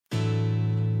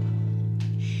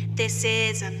This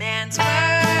is a man's world,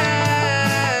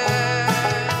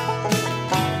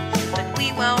 but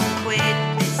we won't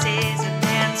quit. This is a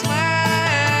man's world.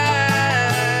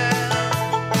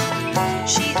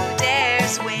 She who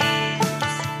dares wins.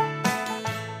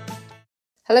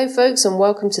 Hello folks, and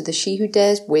welcome to the She Who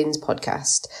Dares Wins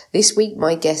podcast. This week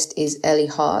my guest is Elly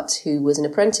Hart, who was an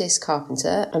apprentice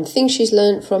carpenter and things she's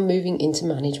learned from moving into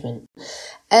management.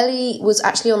 Elly was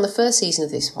actually on the first season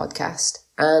of this podcast,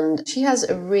 and she has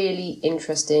a really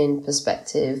interesting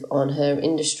perspective on her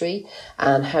industry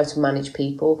and how to manage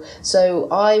people. So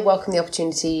I welcome the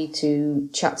opportunity to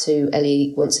chat to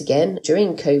Elly once again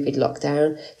during COVID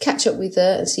lockdown, catch up with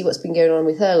her and see what's been going on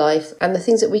with her life and the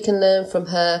things that we can learn from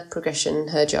her progression,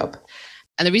 her job.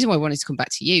 And the reason why I wanted to come back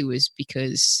to you was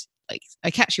because I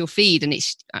catch your feed and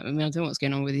I don't know what's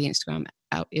going on with the Instagram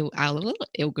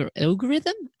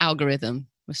algorithm.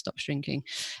 We'll stop shrinking.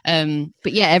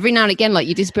 But yeah, every now and again, like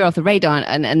you disappear off the radar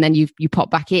and then you pop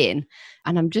back in.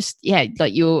 And I'm just,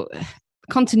 like your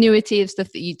continuity of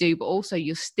stuff that you do, but also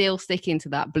you're still sticking to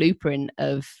that blueprint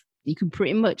of, you can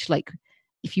pretty much like,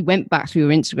 if you went back through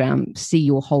your Instagram, see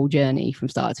your whole journey from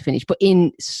start to finish, but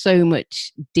in so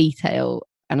much detail.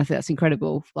 And I think that's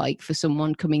incredible, like for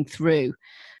someone coming through,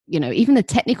 you know, even the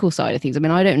technical side of things. I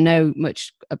mean, I don't know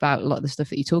much about a lot of the stuff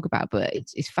that you talk about, but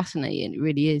it's fascinating. It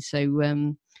really is.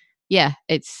 So,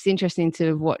 it's interesting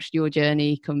to watch your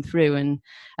journey come through. And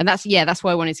that's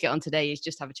why I wanted to get on today, is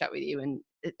just have a chat with you and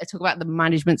talk about the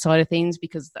management side of things,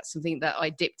 because that's something that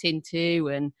I dipped into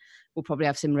and we'll probably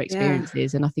have similar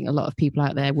experiences. Yeah. And I think a lot of people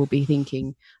out there will be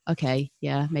thinking, okay,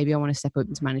 yeah, maybe I want to step up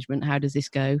into management. How does this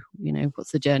go? You know,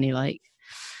 what's the journey like?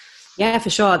 Yeah, for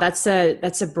sure. That's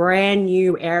a brand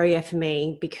new area for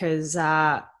me, because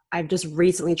I've just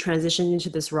recently transitioned into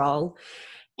this role,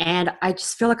 and I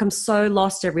just feel like I'm so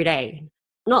lost every day.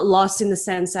 Not lost in the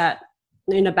sense that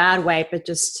in a bad way, but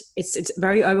just it's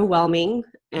very overwhelming.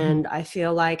 And I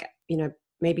feel like, you know,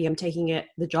 maybe I'm taking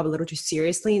the job a little too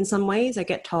seriously in some ways. I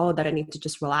get told that I need to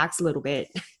just relax a little bit,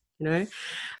 you know,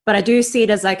 but I do see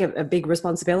it as like a big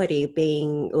responsibility,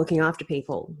 looking after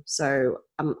people. So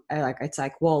it's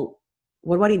like, well,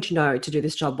 what do I need to know to do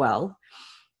this job well?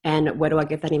 And where do I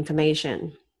get that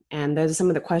information? And those are some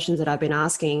of the questions that I've been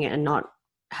asking and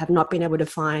have not been able to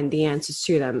find the answers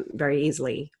to them very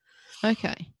easily.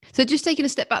 Okay. So just taking a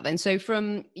step back then. So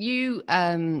from you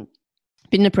being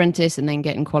an apprentice and then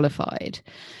getting qualified,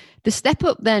 the step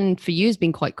up then for you has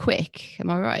been quite quick. Am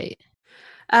I right?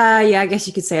 Yeah, I guess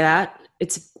you could say that.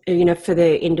 It's, you know, for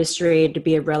the industry to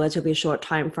be a relatively short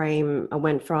time frame. I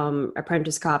went from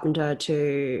apprentice carpenter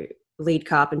to lead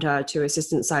carpenter to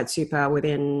assistant site super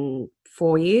within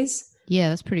 4 years. Yeah,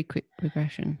 that's pretty quick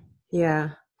progression. Yeah.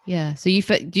 So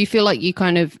do you feel like you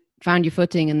kind of found your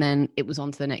footing and then it was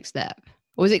on to the next step?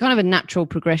 Or was it kind of a natural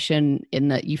progression in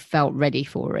that you felt ready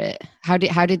for it? How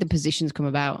did the positions come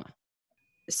about?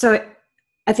 So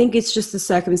I think it's just the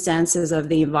circumstances of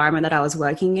the environment that I was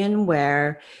working in,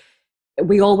 where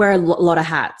we all wear a lot of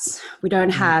hats. We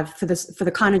don't have, for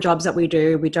the kind of jobs that we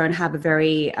do, we don't have a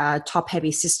very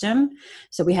top-heavy system.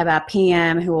 So we have our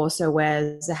PM, who also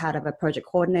wears the hat of a project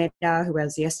coordinator, who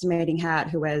wears the estimating hat,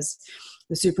 who wears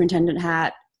the superintendent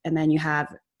hat, and then you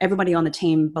have everybody on the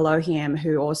team below him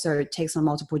who also takes on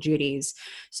multiple duties.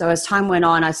 So as time went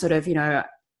on, I sort of, you know,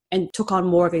 and took on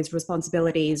more of these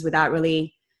responsibilities without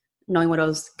really knowing what I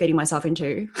was getting myself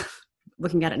into,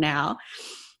 looking at it now.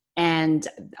 And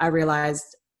I realized,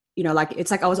 you know, like,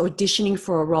 it's like I was auditioning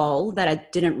for a role that I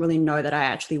didn't really know that I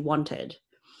actually wanted.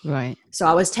 Right. So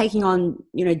I was taking on,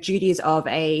 you know, duties of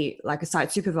a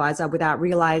site supervisor without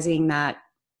realizing that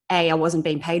A, I wasn't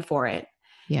being paid for it.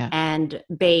 Yeah. And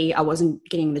B, I wasn't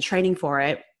getting the training for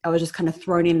it. I was just kind of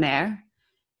thrown in there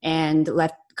and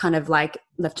left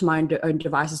to my own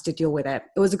devices to deal with it.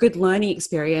 It was a good learning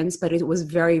experience, but it was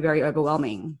very, very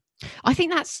overwhelming. I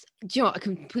think do you know what, I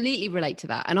completely relate to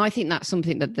that. And I think that's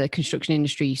something that the construction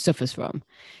industry suffers from.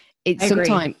 It's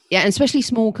sometimes, and especially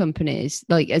small companies,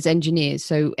 like as engineers.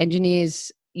 So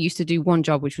engineers used to do one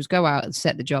job, which was go out and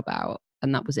set the job out,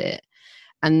 and that was it.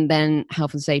 And then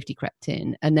health and safety crept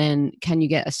in. And then can you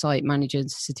get a site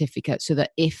manager's certificate so that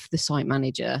if the site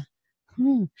manager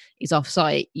is off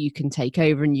site, you can take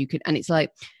over and it's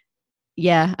like,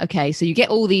 yeah, okay. So you get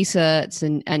all these certs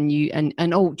and do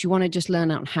you want to just learn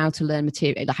out how to learn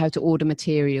material, how to order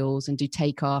materials and do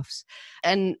takeoffs?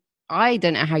 And I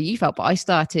don't know how you felt, but I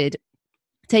started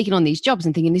taking on these jobs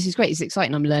and thinking, this is great, it's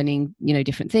exciting, I'm learning, you know,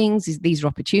 different things, these are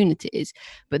opportunities.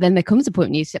 But then there comes a point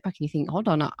when you step back and you think, hold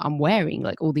on, I'm wearing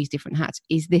like all these different hats,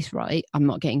 is this right? I'm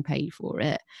not getting paid for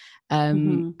it.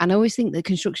 And I always think that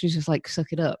construction is just like,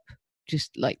 suck it up,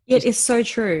 just like It is so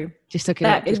true. just suck it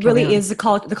That up. Just it carry really on. is the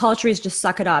culture is just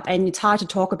suck it up, and it's hard to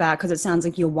talk about because it sounds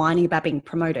like you're whining about being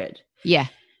promoted. Yeah.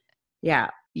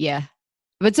 Yeah.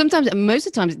 But sometimes, most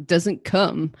of the times, it doesn't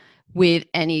come with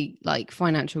any like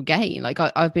financial gain. Like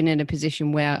I've been in a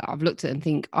position where I've looked at it and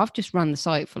think I've just run the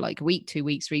site for like a week, 2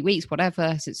 weeks, 3 weeks,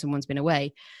 whatever, since someone's been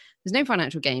away. There's no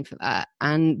financial gain for that.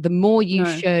 And the more you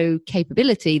No. show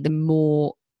capability, the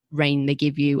more reign they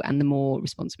give you and the more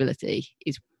responsibility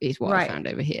is what I Right. found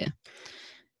over here.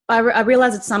 I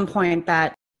realized at some point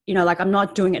that, like I'm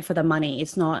not doing it for the money.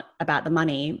 It's not about the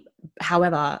money.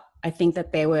 However, I think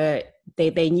that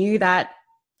they knew that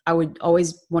I would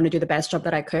always want to do the best job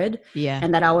that I could. Yeah.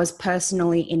 And that I was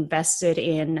personally invested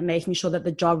in making sure that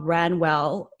the job ran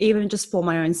well, even just for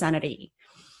my own sanity.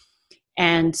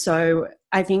 And so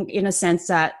I think in a sense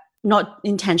that not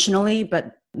intentionally,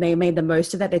 but they made the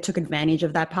most of that. They took advantage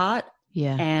of that part.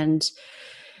 Yeah. And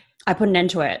I put an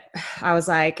end to it. I was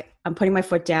like, I'm putting my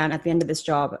foot down at the end of this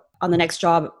job. On the next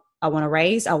job, I want to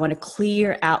raise. I want a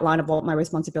clear outline of what my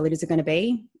responsibilities are going to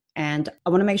be. And I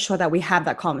want to make sure that we have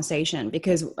that conversation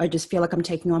because I just feel like I'm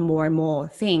taking on more and more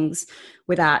things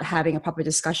without having a proper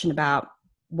discussion about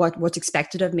what's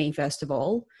expected of me, first of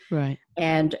all. Right.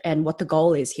 And what the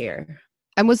goal is here.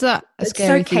 And was that a It's scary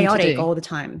so thing to chaotic do? all the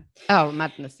time. Oh,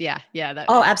 madness. Yeah.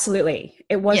 Oh, absolutely.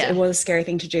 It was Yeah. It was a scary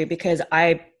thing to do because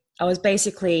I was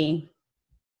basically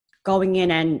going in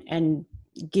and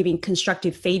giving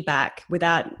constructive feedback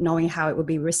without knowing how it would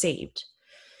be received.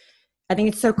 I think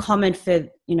it's so common for,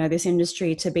 this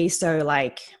industry to be so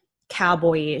like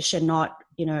cowboyish and not,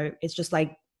 it's just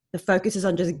like the focus is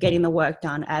on just getting the work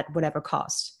done at whatever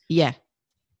cost. Yeah.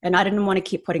 And I didn't want to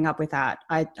keep putting up with that.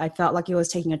 I felt like it was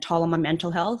taking a toll on my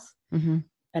mental health. Mm-hmm.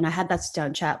 And I had that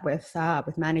sit-down chat with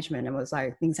management and was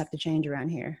like, things have to change around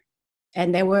here.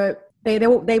 And they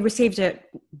received it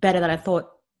better than I thought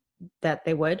that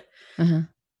they would. Uh-huh.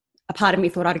 A part of me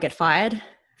thought I'd get fired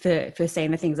for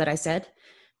saying the things that I said.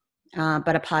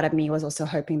 But a part of me was also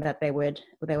hoping that they would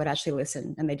actually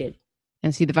listen, and they did.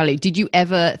 And see the value. Did you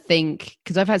ever think,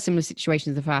 because I've had similar situations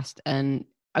in the past and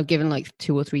I've given like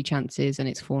 2 or 3 chances and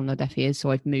it's fallen on deaf ears,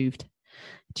 so I've moved.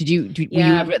 Were you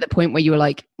ever at the point where you were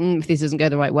like, if this doesn't go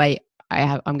the right way,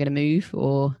 I'm going to move?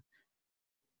 Or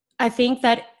I think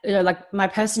that like my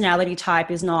personality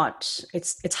type is not.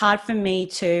 It's hard for me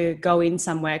to go in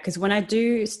somewhere because when I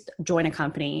do join a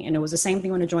company, and it was the same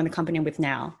thing when I joined the company I'm with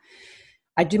now.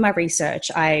 I do my research.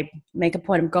 I make a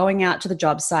point of going out to the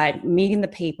job site, meeting the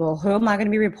people. Who am I going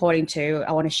to be reporting to?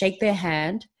 I want to shake their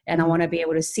hand and I want to be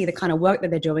able to see the kind of work that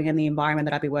they're doing and the environment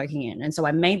that I'll be working in. And so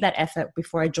I made that effort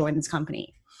before I joined this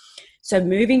company. So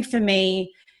moving for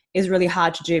me is really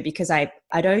hard to do because I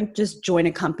don't just join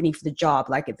a company for the job.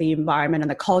 Like the environment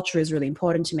and the culture is really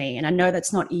important to me. And I know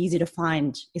that's not easy to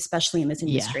find, especially in this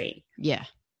industry. Yeah.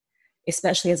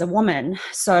 Especially as a woman.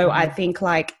 So I think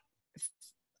like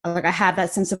I have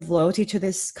that sense of loyalty to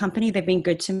this company. They've been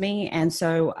good to me. And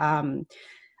so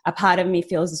a part of me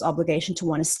feels this obligation to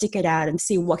want to stick it out and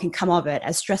see what can come of it.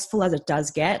 As stressful as it does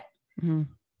get,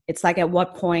 it's like at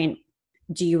what point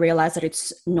do you realize that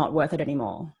it's not worth it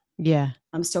anymore? Yeah.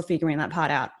 I'm still figuring that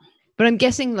part out. But I'm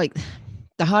guessing like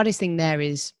the hardest thing there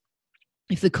is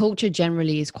if the culture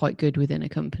generally is quite good within a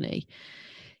company,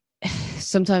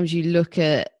 sometimes you look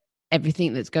at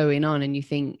everything that's going on and you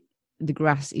think, the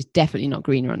grass is definitely not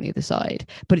greener on the other side,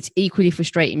 but it's equally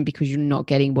frustrating because you're not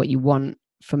getting what you want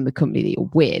from the company that you're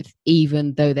with,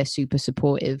 even though they're super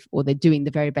supportive or they're doing the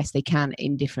very best they can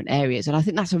in different areas. And I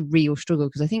think that's a real struggle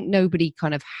because I think nobody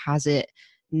kind of has it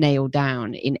nailed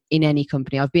down in any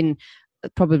company. I've been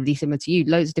probably similar to you,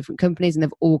 loads of different companies and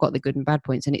they've all got the good and bad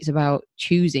points. And it's about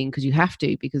choosing because you have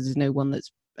to, because there's no one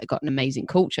that's got an amazing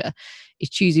culture. It's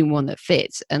choosing one that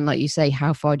fits. And like you say,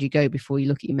 how far do you go before you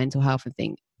look at your mental health and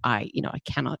think, I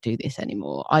cannot do this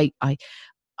anymore. I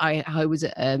was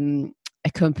at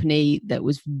a company that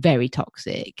was very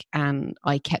toxic and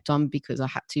I kept on because I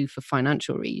had to for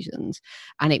financial reasons.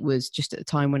 And it was just at the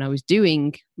time when I was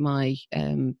doing my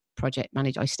project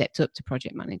manager, I stepped up to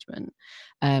project management.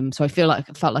 So I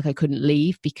felt like I couldn't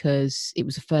leave because it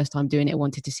was the first time doing it. I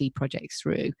wanted to see projects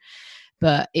through.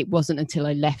 But it wasn't until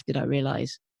I left that I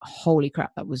realized, holy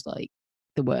crap, that was like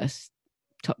the worst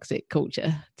toxic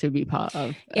culture to be part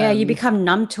of. You become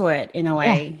numb to it in a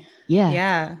way.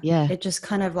 Yeah. It just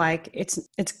kind of like it's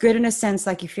good in a sense,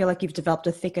 like you feel like you've developed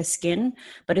a thicker skin,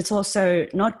 but it's also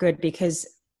not good because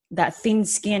that thin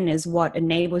skin is what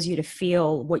enables you to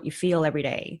feel what you feel every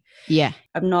day. Yeah.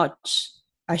 I'm not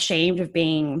ashamed of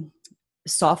being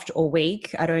soft or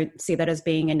weak. I don't see that as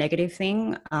being a negative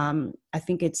thing. I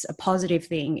think it's a positive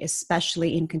thing,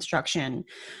 especially in construction,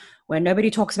 where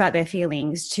nobody talks about their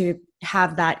feelings, to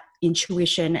have that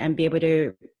intuition and be able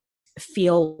to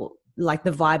feel like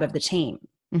the vibe of the team.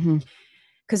 Mm-hmm.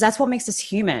 Because that's what makes us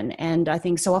human. And I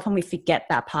think so often we forget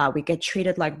that part. We get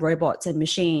treated like robots and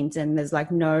machines, and there's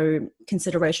like no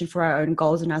consideration for our own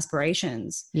goals and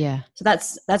aspirations. Yeah. So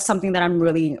that's something that I'm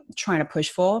really trying to push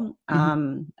for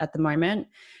at the moment.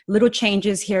 Little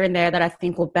changes here and there that I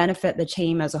think will benefit the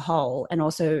team as a whole, and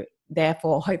also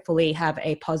therefore hopefully have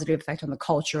a positive effect on the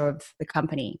culture of the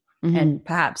company, and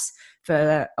perhaps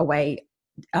further away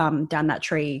down that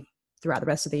tree throughout the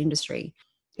rest of the industry.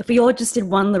 If we all just did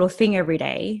one little thing every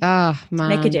day to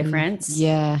make a difference,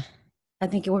 I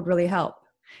think it would really help.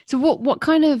 So what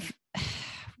kind of,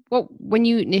 when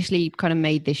you initially kind of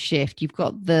made this shift, you've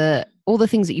got all the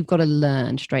things that you've got to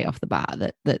learn straight off the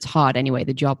bat that's hard anyway,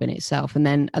 the job in itself, and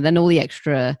then all the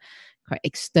extra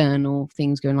external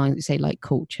things going on, say like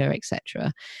culture,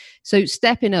 etc. So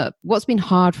stepping up, what's been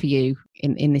hard for you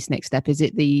in this next step? Is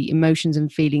it the emotions and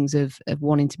feelings of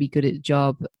wanting to be good at the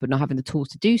job but not having the tools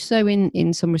to do so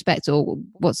in some respects, or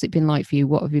what's it been like for you?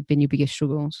 What have been your biggest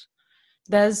struggles?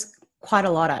 There's quite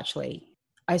a lot, actually.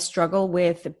 I struggle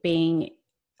with being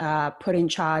put in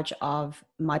charge of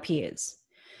my peers,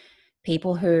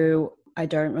 people who I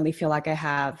don't really feel like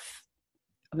I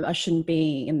shouldn't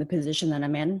be in the position that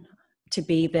I'm in, to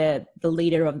be the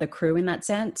leader of the crew in that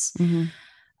sense.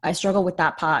 I struggle with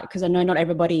that part because I know not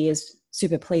everybody is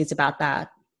super pleased about that,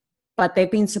 but they've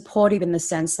been supportive in the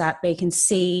sense that they can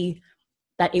see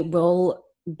that it will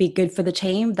be good for the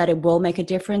team, that it will make a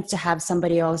difference to have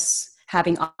somebody else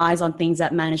having eyes on things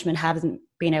that management hasn't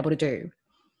been able to do.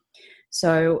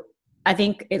 So I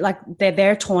think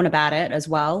they're torn about it as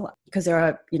well, because there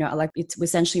are, it's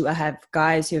essentially, I have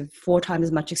guys who have 4 times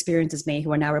as much experience as me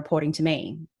who are now reporting to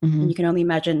me. And you can only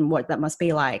imagine what that must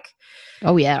be like.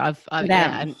 Oh yeah.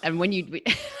 And when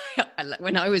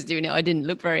when I was doing it, I didn't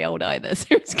look very old either. So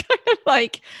it's kind of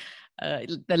like,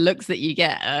 the looks that you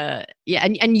get,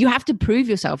 and you have to prove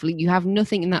yourself. Like, you have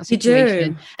nothing in that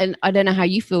situation. And I don't know how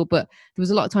you feel, but there was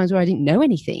a lot of times where I didn't know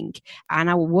anything, and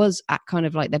I was at kind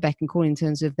of like their beck and call in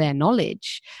terms of their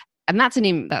knowledge. And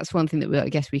that's one thing that I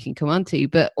guess we can come on to.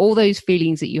 But all those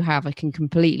feelings that you have, I can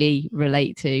completely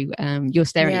relate to. You're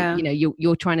staring,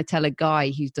 you're trying to tell a guy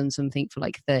who's done something for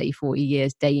like 30, 40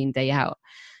 years, day in, day out.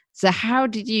 So how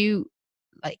did you,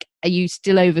 are you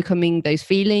still overcoming those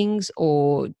feelings,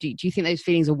 or do you think those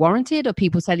feelings are warranted, or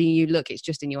people telling you, look, it's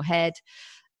just in your head?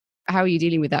 How are you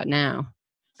dealing with that now?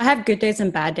 I have good days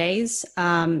and bad days.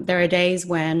 There are days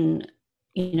when,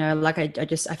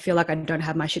 I feel like I don't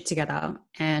have my shit together,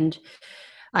 and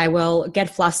I will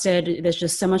get flustered. There's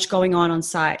just so much going on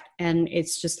site, and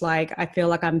it's just like, I feel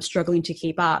like I'm struggling to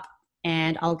keep up.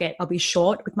 And I'll be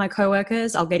short with my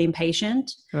coworkers. I'll get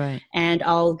impatient, right? And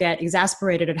I'll get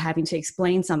exasperated at having to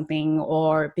explain something,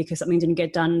 or because something didn't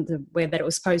get done the way that it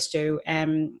was supposed to.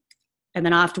 And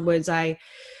then afterwards, at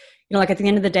the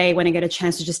end of the day, when I get a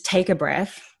chance to just take a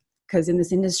breath, because in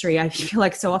this industry, I feel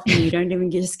like so often you don't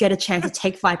even just get a chance to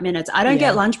take 5 minutes. I don't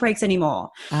get lunch breaks anymore.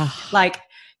 I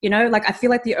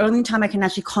feel like the only time I can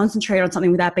actually concentrate on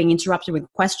something without being interrupted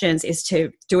with questions is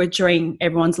to do it during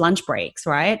everyone's lunch breaks,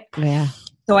 right? Yeah.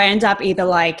 So I end up either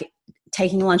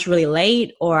taking lunch really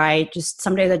late, or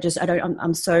some days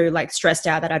I'm so stressed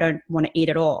out that I don't want to eat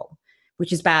at all,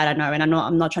 which is bad, I know. And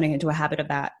I'm not trying to get into a habit of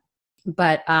that.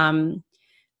 But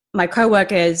my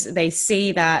coworkers, they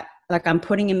see that I'm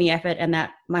putting in the effort and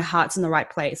that my heart's in the right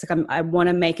place. I want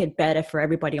to make it better for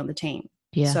everybody on the team.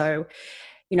 Yeah. So,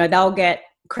 they'll get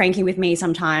cranky with me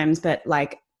sometimes, but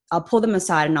I'll pull them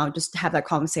aside and I'll just have that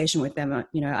conversation with them.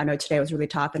 I know today was really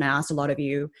tough and I asked a lot of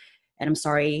you, and I'm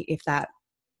sorry if that,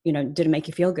 didn't make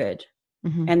you feel good.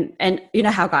 And you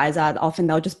know how guys are, often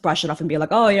they'll just brush it off and be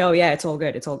like, oh yeah, it's all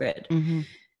good. It's all good.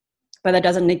 But that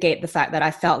doesn't negate the fact that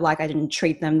I felt like I didn't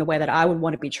treat them the way that I would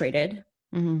want to be treated.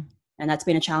 And that's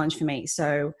been a challenge for me.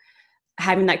 So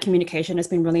having that communication has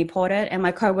been really important. And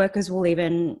my coworkers will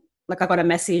even, I got a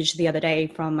message the other day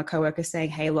from a coworker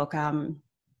saying, hey, look, I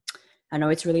know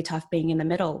it's really tough being in the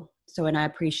middle. And I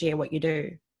appreciate what you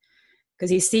do.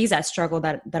 Because he sees that struggle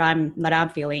that I'm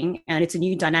feeling. And it's a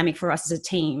new dynamic for us as a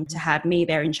team to have me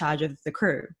there in charge of the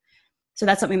crew. So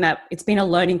that's something that it's been a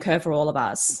learning curve for all of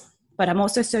us. But I'm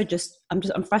also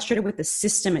I'm frustrated with the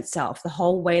system itself, the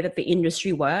whole way that the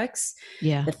industry works,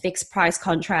 the fixed price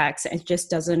contracts.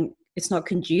 It's not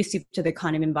conducive to the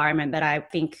kind of environment that I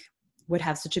think would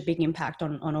have such a big impact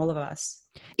on all of us.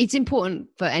 It's important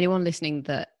for anyone listening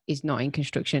that is not in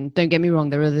construction. Don't get me wrong,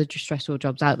 there are other stressful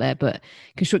jobs out there, but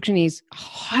construction is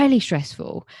highly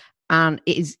stressful. And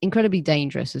it is incredibly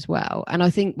dangerous as well. And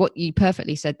I think what you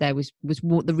perfectly said there was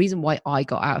what the reason why I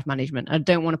got out of management. I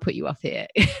don't want to put you off here.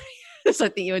 So I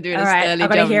think you're doing All a right, sterling I'm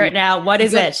going job. to hear it now. What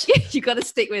is it? You got to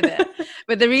stick with it.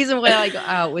 But the reason why I got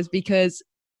out was because,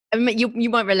 I mean, you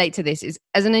might relate to this, is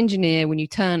as an engineer, when you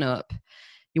turn up,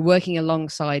 you're working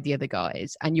alongside the other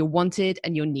guys and you're wanted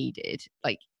and you're needed.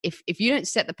 Like if you don't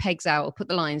set the pegs out or put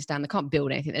the lines down, they can't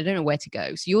build anything. They don't know where to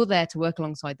go. So you're there to work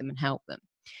alongside them and help them.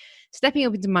 Stepping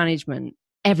up into management,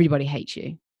 everybody hates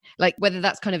you. Like whether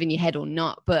that's kind of in your head or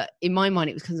not, but in my mind,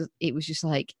 it was because it was just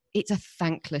like, it's a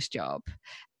thankless job.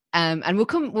 And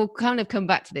we'll kind of come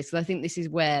back to this, because I think this is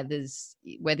where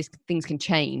things can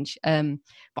change. But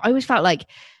I always felt like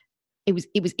it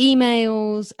was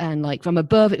emails and like from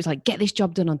above, it was like, get this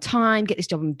job done on time, get this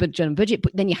job done on budget.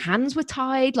 But then your hands were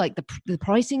tied, like the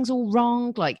pricing's all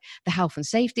wrong, like the health and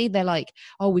safety. They're like,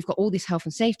 oh, we've got all this health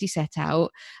and safety set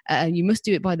out, and you must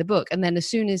do it by the book. And then as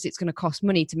soon as it's going to cost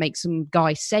money to make some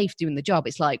guy safe doing the job,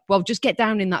 it's like, well, just get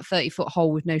down in that 30-foot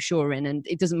hole with no shore in, and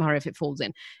it doesn't matter if it falls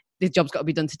in. The job's got to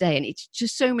be done today. And it's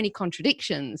just so many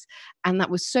contradictions. And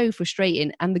that was so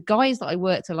frustrating. And the guys that I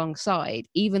worked alongside,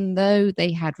 even though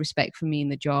they had respect for me in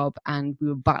the job and we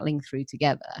were battling through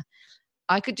together,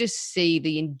 I could just see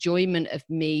the enjoyment of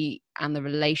me and the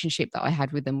relationship that I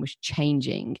had with them was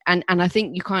changing. And I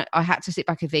think I had to sit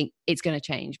back and think, it's going to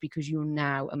change because you're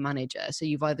now a manager. So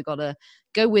you've either got to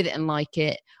go with it and like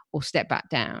it or step back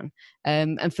down.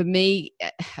 And for me,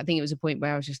 I think it was a point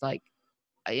where I was just like,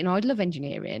 I love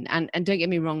engineering, and don't get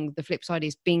me wrong, the flip side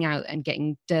is being out and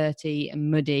getting dirty and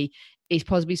muddy is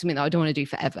possibly something that I don't want to do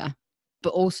forever.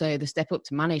 But also the step up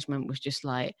to management was just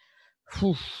like,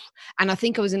 whew. And I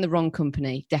think I was in the wrong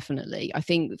company, definitely. I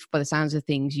think by the sounds of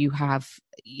things,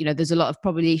 there's a lot of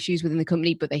probably issues within the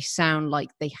company, but they sound like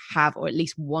they have, or at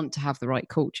least want to have, the right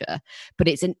culture. But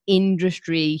it's an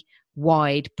industry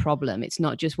wide problem. It's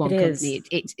not just one company.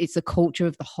 It's the culture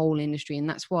of the whole industry. And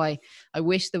that's why I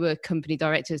wish there were company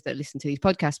directors that listen to these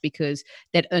podcasts, because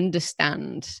they'd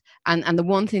understand. And the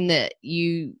one thing that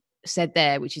you said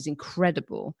there, which is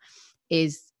incredible,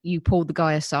 is you pulled the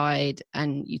guy aside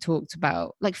and you talked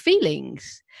about like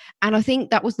feelings. And I think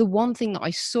that was the one thing that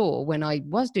I saw when I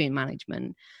was doing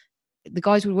management. The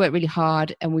guys would work really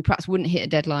hard and we perhaps wouldn't hit a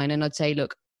deadline, and I'd say,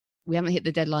 look, we haven't hit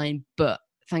the deadline, but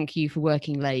thank you for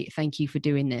working late. Thank you for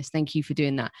doing this. Thank you for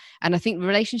doing that. And I think the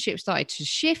relationship started to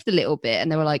shift a little bit, and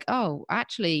they were like, oh,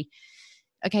 actually,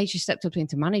 okay, she stepped up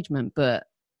into management, but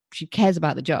she cares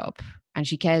about the job and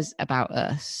she cares about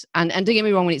us. And don't get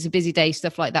me wrong, when it's a busy day,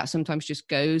 stuff like that sometimes just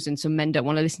goes, and some men don't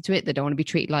want to listen to it. They don't want to be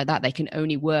treated like that. They can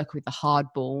only work with the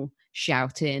hardball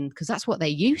shouting because that's what they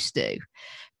used to.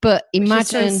 But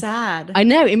imagine, so sad. I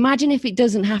know, imagine if it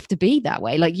doesn't have to be that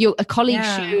way. Like a colleague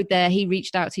showed there, he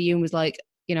reached out to you and was like,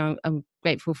 I'm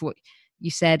grateful for what you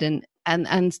said, and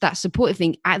that supportive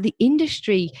thing at the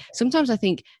industry. Sometimes I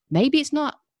think maybe it's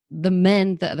not the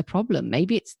men that are the problem.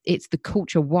 Maybe it's the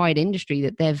culture wide industry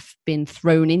that they've been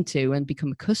thrown into and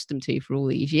become accustomed to for all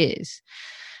these years.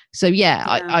 So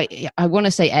I want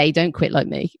to say, A, don't quit like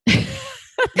me.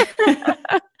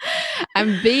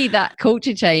 And B, that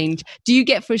culture change. Do you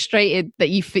get frustrated that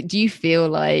do you feel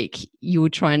like you're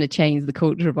trying to change the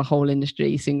culture of a whole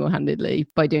industry single-handedly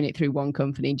by doing it through one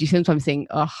company? Do you sometimes think,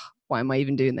 oh, why am I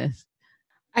even doing this?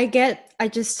 I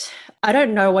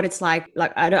don't know what it's like.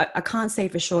 Like, I can't say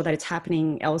for sure that it's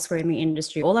happening elsewhere in the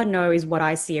industry. All I know is what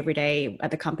I see every day at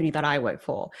the company that I work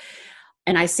for.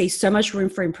 And I see so much room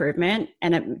for improvement.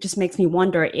 And it just makes me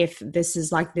wonder if this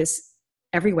is like this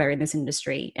everywhere in this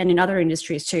industry and in other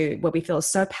industries too, where we feel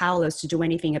so powerless to do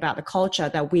anything about the culture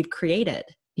that we've created.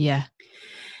 Yeah.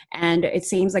 And it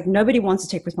seems like nobody wants to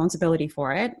take responsibility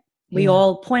for it. We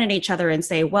all point at each other and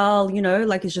say, well,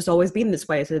 like it's just always been this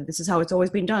way. So this is how it's always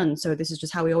been done. So this is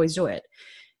just how we always do it.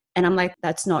 And I'm like,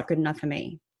 that's not good enough for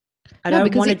me. I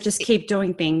don't want to just keep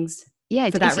doing things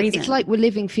for that reason. It's like we're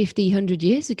living 50, 100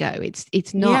 years ago.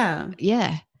 It's not.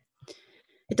 Yeah.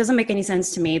 It doesn't make any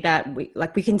sense to me that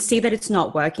we can see that it's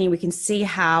not working. We can see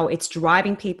how it's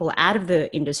driving people out of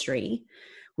the industry.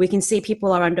 We can see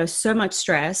people are under so much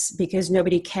stress because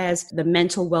nobody cares the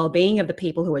mental well-being of the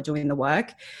people who are doing the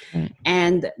work. Right.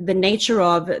 And the nature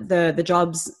of the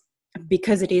jobs,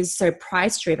 because it is so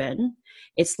price-driven,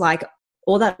 it's like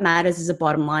all that matters is a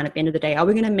bottom line at the end of the day. Are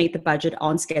we going to meet the budget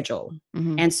on schedule?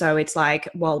 Mm-hmm. And so it's like,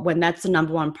 well, when that's the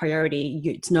number one priority,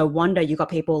 it's no wonder you got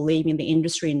people leaving the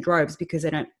industry in droves because they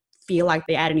don't feel like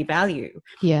they add any value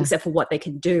except for what they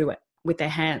can do with their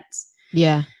hands.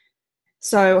 Yeah.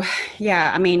 So,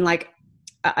 I mean, like,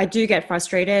 I do get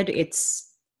frustrated.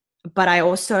 But I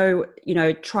also,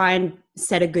 try and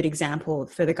set a good example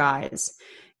for the guys.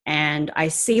 and I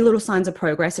see little signs of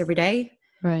progress every day.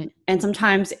 Right. And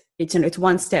sometimes it's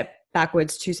one step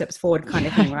backwards, two steps forward kind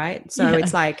of thing, right? So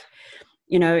it's like,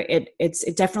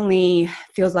 it definitely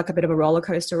feels like a bit of a roller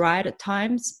coaster ride at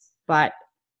times, but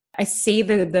I see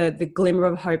the glimmer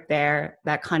of hope there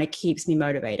that kind of keeps me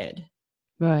motivated.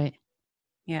 Right.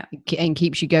 Yeah. And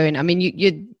keeps you going. I mean,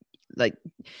 you're like,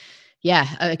 yeah,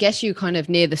 I guess you're kind of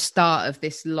near the start of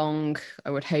this long,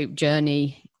 I would hope,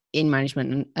 journey in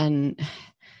management, and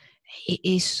it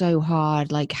is so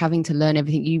hard, like having to learn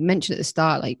everything. You mentioned at the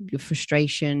start, like your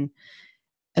frustration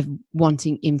of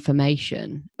wanting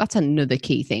information. That's another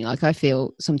key thing. Like I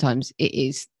feel sometimes it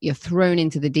is, you're thrown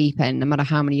into the deep end, no matter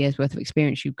how many years worth of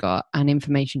experience you've got, and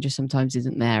information just sometimes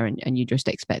isn't there, and you just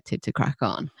expected to crack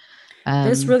on.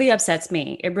 This really upsets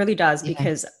me. It really does,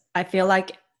 because I feel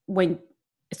like when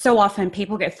so often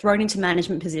people get thrown into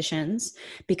management positions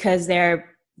because they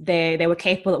were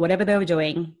capable at whatever they were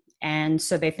doing. And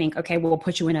so they think, okay, we'll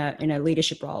put you in a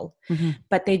leadership role,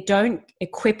 but they don't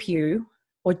equip you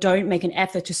or don't make an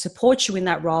effort to support you in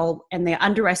that role. And they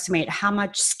underestimate how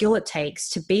much skill it takes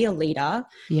to be a leader,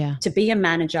 to be a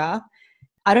manager.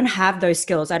 I don't have those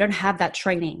skills. I don't have that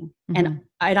training. And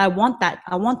I want that.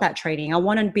 I want that training. I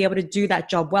want to be able to do that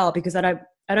job well, because I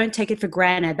don't take it for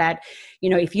granted that,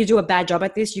 if you do a bad job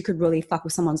at this, you could really fuck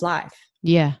with someone's life.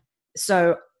 Yeah.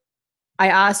 So I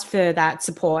asked for that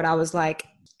support. I was like,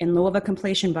 in lieu of a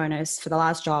completion bonus for the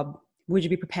last job, would you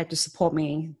be prepared to support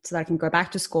me so that I can go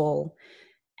back to school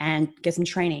and get some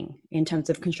training in terms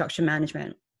of construction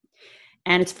management?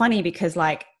 And it's funny because,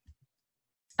 like,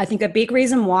 I think a big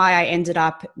reason why I ended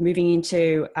up moving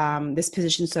into this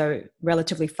position so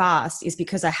relatively fast is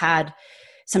because I had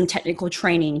some technical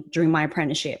training during my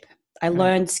apprenticeship. I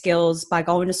learned skills by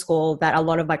going to school that a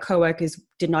lot of my coworkers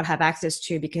did not have access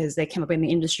to because they came up in the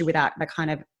industry without that kind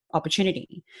of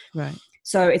opportunity. Right.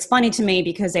 So it's funny to me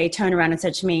because they turned around and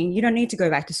said to me, you don't need to go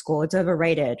back to school. It's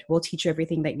overrated. We'll teach you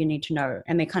everything that you need to know.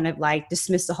 And they kind of like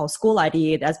dismiss the whole school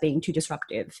idea as being too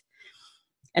disruptive.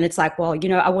 And it's like, well,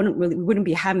 we wouldn't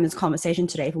be having this conversation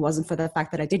today if it wasn't for the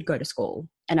fact that I did go to school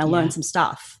and I learned some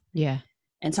stuff. Yeah.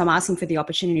 And so I'm asking for the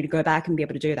opportunity to go back and be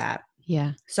able to do that.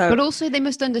 Yeah. So, but also they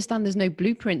must understand there's no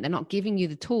blueprint. They're not giving you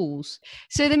the tools.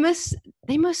 So they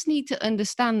must need to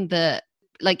understand that,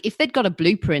 like, if they'd got a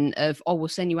blueprint of, oh, we'll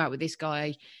send you out with this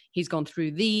guy, he's gone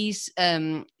through these,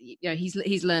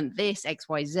 he's learned this, X,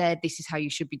 Y, Z, this is how you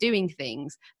should be doing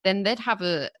things, then they'd have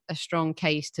a strong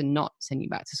case to not send you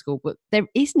back to school. But there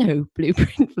is no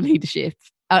blueprint for leadership.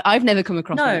 I've never come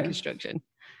across that in construction.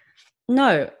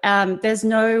 No, there's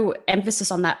no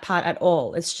emphasis on that part at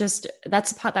all. It's just,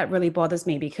 that's the part that really bothers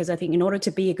me, because I think in order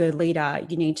to be a good leader,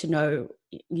 you need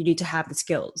to have the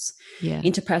skills,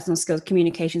 interpersonal skills,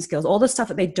 communication skills, all the stuff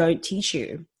that they don't teach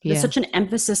you. There's such an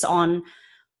emphasis on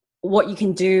what you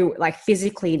can do, like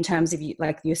physically, in terms of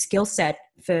your skill set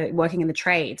for working in the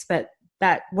trades. But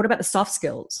what about the soft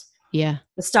skills? Yeah.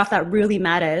 The stuff that really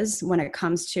matters when it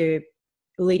comes to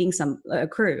leading a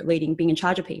crew, being in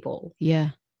charge of people. Yeah.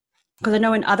 Because I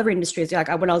know in other industries, like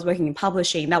when I was working in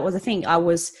publishing, that was the thing.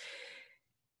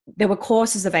 There were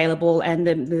courses available, and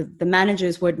the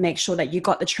managers would make sure that you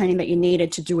got the training that you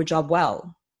needed to do a job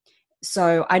well.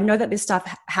 So I know that this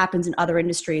stuff happens in other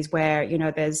industries where,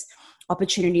 there's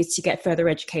opportunities to get further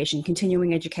education,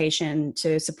 continuing education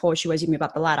to support you as you move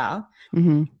up the ladder.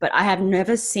 Mm-hmm. But I have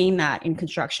never seen that in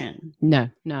construction. No,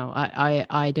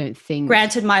 I don't think.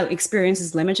 Granted, my experience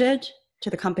is limited to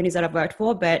the companies that I've worked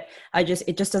for, but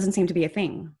it just doesn't seem to be a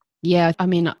thing. Yeah, I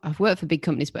mean, I've worked for big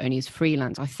companies, but only as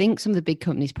freelance. I think some of the big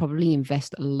companies probably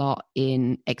invest a lot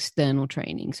in external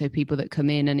training. So people that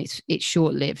come in, and it's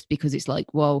short-lived, because it's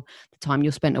like, well, the time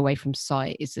you're spent away from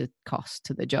site is a cost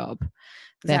to the job.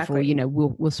 Exactly.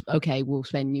 Therefore, we'll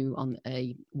spend you on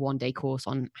a one-day course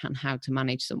on how to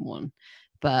manage someone.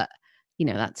 But,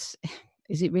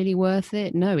 is it really worth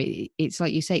it? No, it's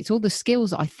like you say, it's all the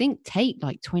skills that I think take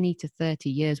like 20 to 30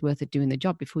 years worth of doing the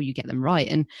job before you get them right.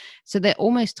 And so they're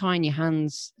almost tying your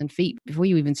hands and feet before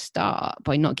you even start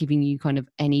by not giving you kind of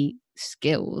any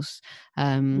skills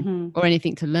or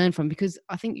anything to learn from, because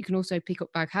I think you can also pick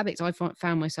up bad habits. I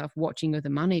found myself watching other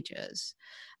managers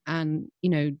and,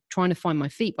 trying to find my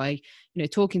feet by,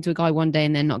 talking to a guy one day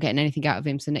and then not getting anything out of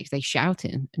him. So the next day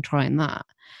shouting and trying that.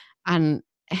 And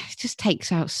it just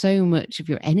takes out so much of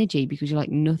your energy because you're like,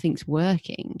 nothing's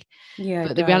working. Yeah.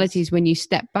 But the reality is, when you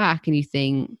step back and you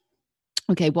think,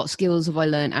 okay, what skills have I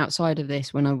learned outside of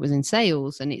this when I was in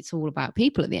sales? And it's all about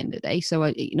people at the end of the day. So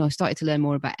I started to learn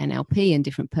more about NLP and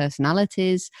different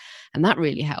personalities, and that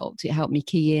really helped. It helped me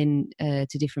key in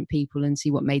to different people and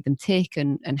see what made them tick,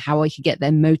 and how I could get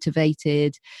them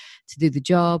motivated to do the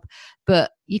job.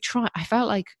 But I felt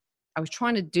like I was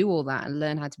trying to do all that and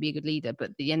learn how to be a good leader, but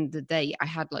at the end of the day, I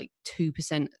had like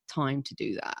 2% time to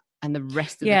do that. And the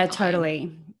rest of the time,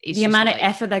 totally. The amount of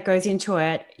effort that goes into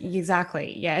it.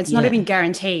 Exactly. Yeah. It's not even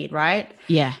guaranteed, right?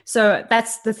 Yeah. So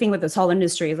that's the thing with this whole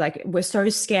industry, is like, we're so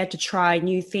scared to try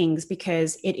new things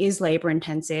because it is labor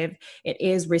intensive. It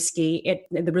is risky.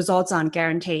 The results aren't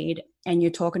guaranteed. And you're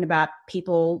talking about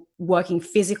people working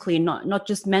physically, not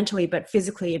just mentally, but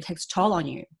physically. It takes a toll on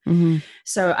you. Mm-hmm.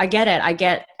 So I get it. I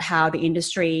get how the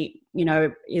industry,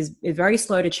 is very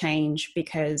slow to change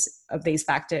because of these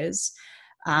factors.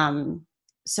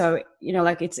 So,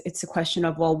 like it's a question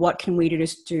of, well, what can we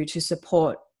do to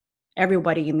support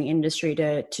everybody in the industry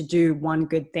to do one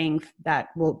good thing that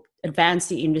will advance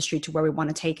the industry to where we want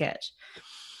to take it.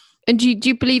 And do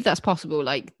you believe that's possible?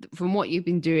 Like, from what you've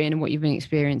been doing and what you've been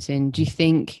experiencing, do you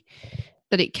think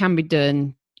that it can be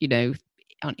done,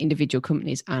 on individual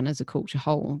companies and as a culture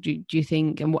whole? Do you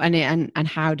think, and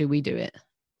how do we do it?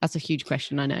 That's a huge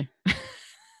question, I know.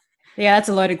 Yeah, that's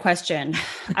a loaded question.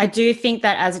 I do think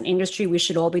that as an industry, we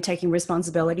should all be taking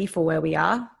responsibility for where we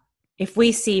are. If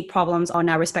we see problems on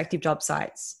our respective job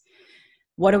sites,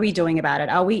 what are we doing about it?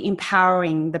 Are we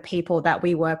empowering the people that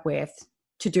we work with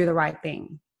to do the right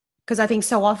thing? Because I think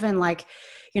so often,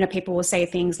 people will say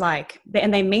things like,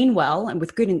 and they mean well and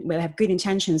they have good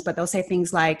intentions, but they'll say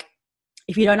things like,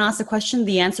 if you don't ask the question,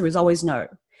 the answer is always no.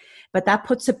 But that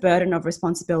puts a burden of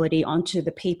responsibility onto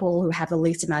the people who have the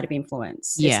least amount of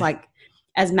influence. Yeah. It's like,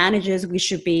 as managers, we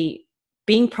should be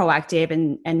being proactive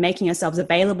and making ourselves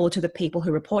available to the people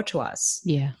who report to us.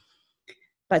 Yeah.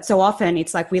 But so often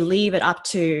it's like we leave it up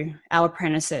to our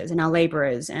apprentices and our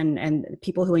laborers and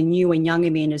people who are new and young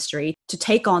in the industry to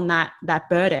take on that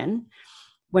burden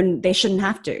when they shouldn't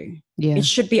have to. Yeah. It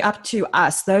should be up to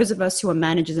us, those of us who are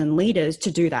managers and leaders,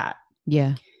 to do that.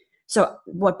 Yeah. So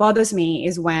what bothers me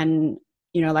is when,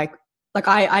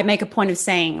 I make a point of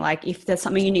saying, like, if there's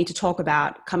something you need to talk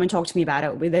about, come and talk to me about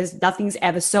it. Nothing's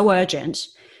ever so urgent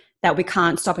that we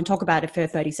can't stop and talk about it for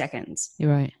 30 seconds.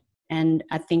 You're right. And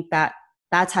I think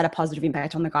that's had a positive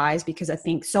impact on the guys, because I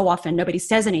think so often nobody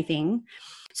says anything.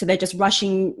 So they're just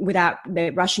rushing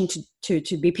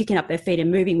to be picking up their feet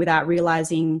and moving without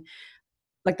realizing,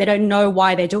 like, they don't know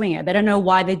why they're doing it. They don't know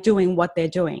why they're doing what they're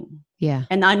doing. Yeah.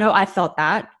 And I know I felt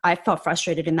that. I felt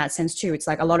frustrated in that sense too. It's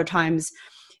like, a lot of times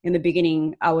in the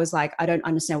beginning, I was like, I don't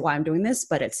understand why I'm doing this,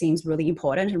 but it seems really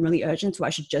important and really urgent. So I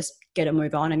should just get a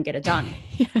move on and get it done.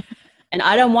 Yeah. And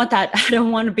I don't want that. I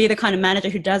don't want to be the kind of manager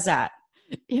who does that.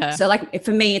 Yeah. So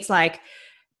for me, it's like,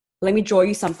 let me draw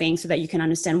you something so that you can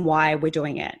understand why we're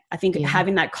doing it. I think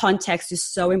having that context is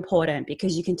so important,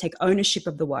 because you can take ownership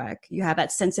of the work. You have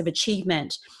that sense of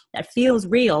achievement that feels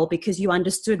real because you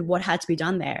understood what had to be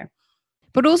done there.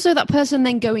 But also that person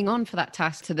then going on for that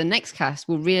task to the next task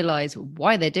will realize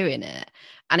why they're doing it.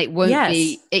 And it won't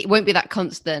be that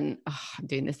constant, I'm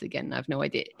doing this again, I have no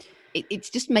idea.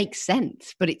 It just makes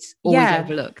sense, but it's always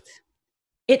overlooked.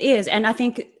 It is. And I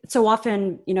think so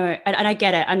often, and I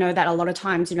get it. I know that a lot of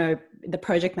times, the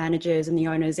project managers and the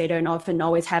owners, they don't often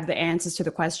always have the answers to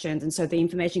the questions. And so the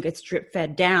information gets drip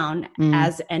fed down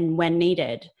as and when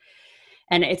needed.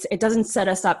 And it doesn't set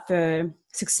us up for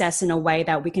success in a way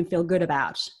that we can feel good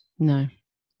about. No.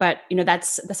 But,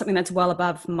 that's something that's well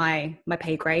above my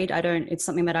pay grade. It's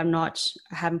something that I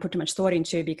haven't put too much thought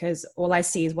into, because all I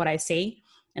see is what I see,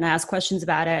 and I ask questions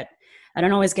about it. I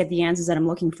don't always get the answers that I'm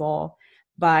looking for,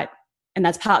 and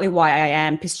that's partly why I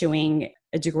am pursuing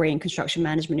a degree in construction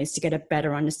management, is to get a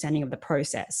better understanding of the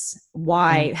process,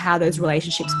 how those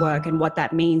relationships work, and what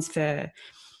that means for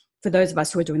those of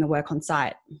us who are doing the work on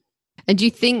site. And do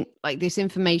you think, like, this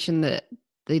information that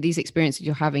these experiences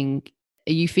you're having,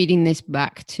 are you feeding this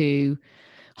back to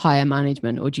higher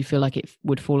management, or do you feel like it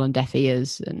would fall on deaf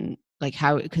ears? And like,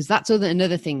 how, because that's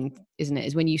another thing, isn't it,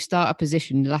 is when you start a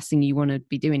position, the last thing you want to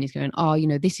be doing is going,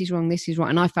 this is wrong.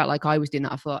 And I felt like I was doing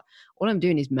that. I thought, all I'm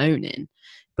doing is moaning.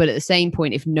 But at the same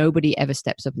point, if nobody ever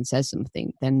steps up and says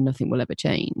something, then nothing will ever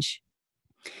change.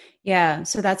 Yeah,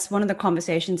 so that's one of the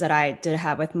conversations that I did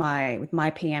have with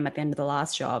my PM at the end of the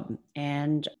last job.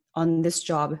 And on this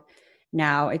job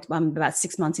now, I'm about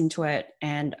 6 months into it,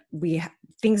 and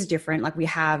things are different. Like, we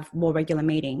have more regular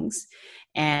meetings,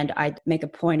 and I make a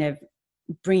point of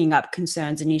bringing up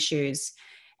concerns and issues.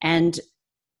 And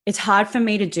it's hard for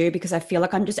me to do, because I feel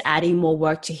like I'm just adding more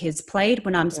work to his plate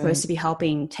when I'm supposed to be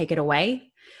helping take it away.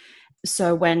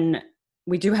 So when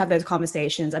we do have those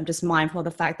conversations, I'm just mindful of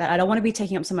the fact that I don't want to be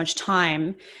taking up so much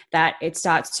time that it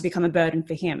starts to become a burden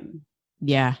for him.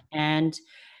 Yeah.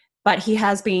 But he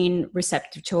has been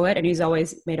receptive to it, and he's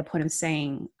always made a point of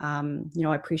saying,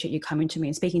 I appreciate you coming to me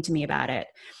and speaking to me about it,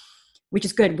 which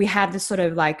is good. We have this sort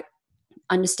of like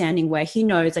understanding where he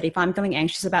knows that if I'm feeling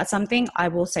anxious about something, I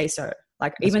will say so.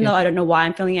 Like, That's even good. though I don't know why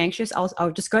I'm feeling anxious,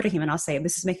 I'll just go to him and I'll say,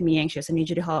 this is making me anxious. I need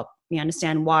you to help me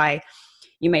understand why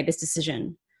you made this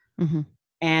decision. Mm-hmm.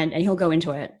 And he'll go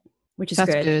into it, which is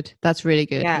That's good. good. That's really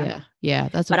good. Yeah.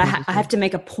 That's but I have to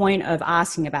make a point of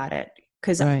asking about it,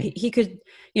 because he could,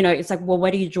 it's like, well,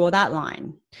 where do you draw that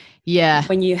line? Yeah.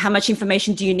 How much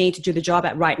information do you need to do the job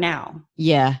at right now?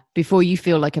 Yeah. Before you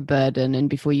feel like a burden, and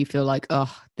before you feel like,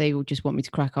 oh, they will just want me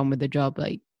to crack on with the job.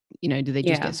 Like, do they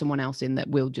just get someone else in that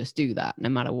will just do that no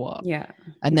matter what? Yeah.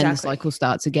 And then the cycle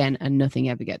starts again and nothing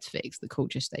ever gets fixed. The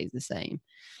culture stays the same.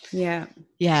 Yeah.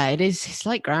 Yeah, it is. It's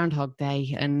like Groundhog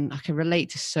Day. And I can relate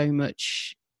to so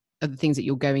much of the things that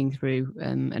you're going through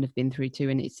and have been through too.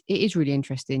 And it is really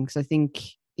interesting, because I think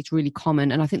it's really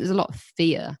common. And I think there's a lot of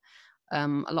fear. A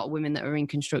lot of women that are in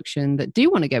construction that do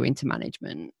want to go into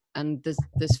management. And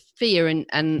there's fear.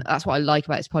 And that's what I like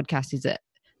about this podcast, is that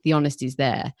the honesty is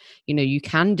there. You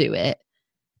can do it,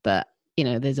 but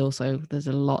there's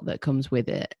a lot that comes with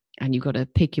it, and you've got to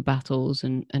pick your battles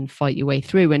and fight your way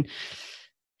through. And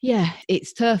yeah,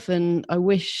 it's tough, and I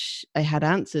wish I had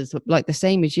answers like the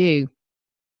same as you.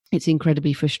 It's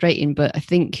incredibly frustrating, but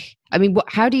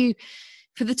how do you,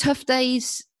 for the tough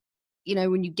days,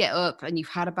 when you get up and you've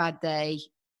had a bad day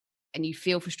and you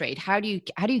feel frustrated, how do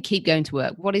you keep going to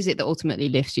work? What is it that ultimately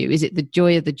lifts you? Is it the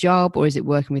joy of the job, or is it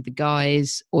working with the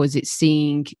guys, or is it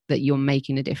seeing that you're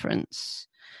making a difference?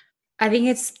 I think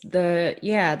it's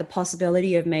the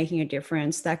possibility of making a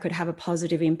difference that could have a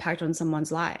positive impact on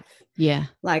someone's life. Yeah.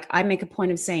 Like, I make a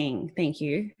point of saying thank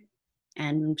you.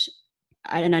 And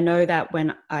I know that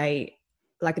when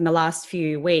like in the last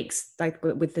few weeks, like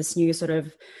with this new sort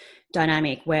of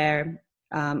dynamic where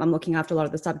I'm looking after a lot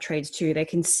of the sub trades too, they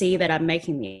can see that I'm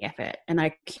making the effort, and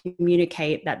I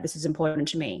communicate that this is important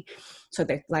to me. So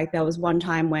there was one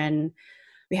time when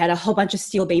we had a whole bunch of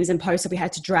steel beams in post that we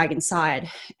had to drag inside,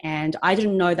 and I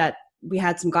didn't know that we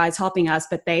had some guys helping us,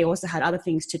 but they also had other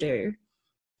things to do.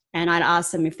 And I'd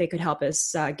asked them if they could help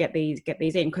us get these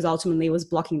in, because ultimately it was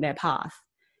blocking their path.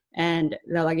 And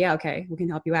they're like, yeah, okay, we can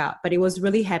help you out. But it was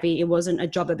really heavy. It wasn't a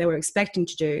job that they were expecting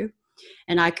to do.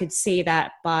 And I could see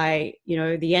that by,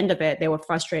 the end of it, they were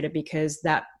frustrated because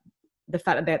the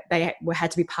fact that they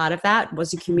had to be part of that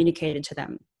wasn't communicated to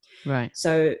them. Right.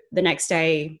 So the next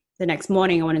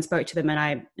morning, I went and spoke to them,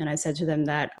 and I said to them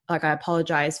that, like, I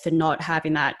apologize for not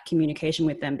having that communication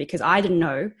with them, because I didn't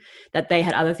know that they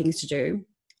had other things to do.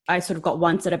 I sort of got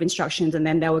one set of instructions, and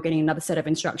then they were getting another set of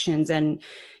instructions, and,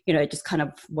 it just kind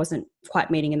of wasn't quite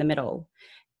meeting in the middle.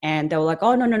 And they were like,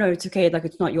 oh, no, it's okay. Like,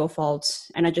 it's not your fault.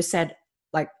 And I just said,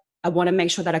 like, I want to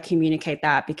make sure that I communicate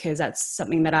that, because that's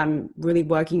something that I'm really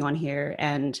working on here.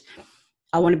 And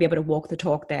I want to be able to walk the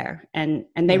talk there. And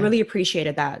they really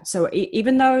appreciated that. So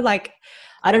even though, like,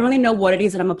 I don't really know what it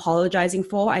is that I'm apologizing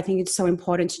for, I think it's so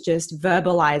important to just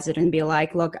verbalize it and be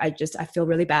like, look, I feel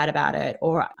really bad about it,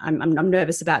 or I'm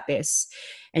nervous about this.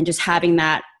 And just having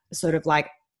that sort of like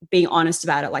being honest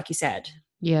about it, like you said.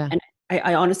 Yeah. And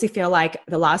I honestly feel like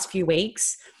the last few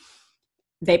weeks,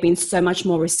 they've been so much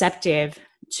more receptive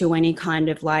to any kind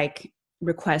of like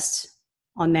request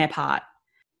on their part.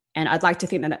 And I'd like to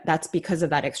think that that's because of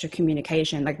that extra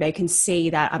communication. Like, they can see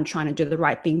that I'm trying to do the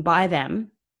right thing by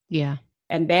them. Yeah.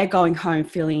 And they're going home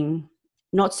feeling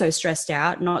not so stressed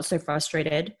out, not so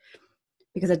frustrated,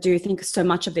 because I do think so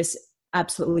much of this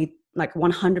absolutely, like,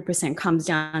 100% comes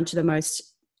down to the most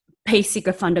basic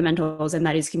of fundamentals, and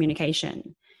that is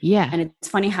communication. Yeah. And it's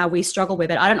funny how we struggle with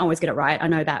it. I don't always get it right. I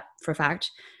know that for a fact.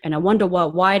 And I wonder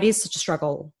why it is such a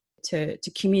struggle to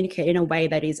communicate in a way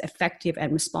that is effective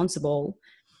and responsible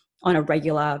on a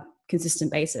regular,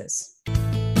 consistent basis.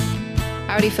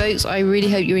 Howdy folks, I really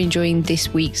hope you're enjoying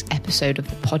this week's episode of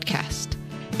the podcast.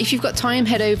 If you've got time,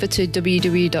 head over to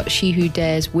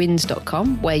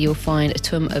www.shewhodareswins.com, where you'll find a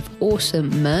ton of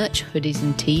awesome merch, hoodies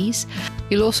and tees.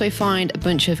 You'll also find a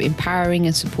bunch of empowering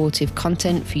and supportive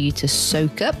content for you to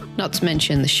soak up, not to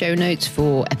mention the show notes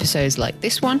for episodes like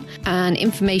this one, and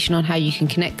information on how you can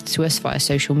connect to us via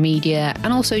social media,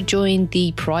 and also join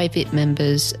the private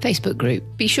members Facebook group.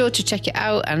 Be sure to check it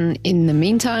out, and in the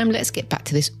meantime, let's get back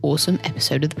to this awesome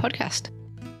episode of the podcast.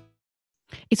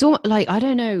 It's all like, I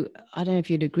don't know if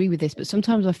you'd agree with this, but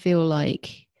sometimes I feel like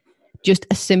just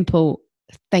a simple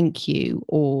thank you,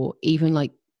 or even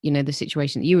like the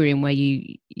situation that you were in, where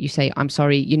you say, I'm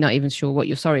sorry, you're not even sure what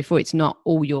you're sorry for. It's not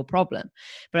all your problem.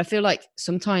 But I feel like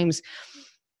sometimes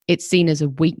it's seen as a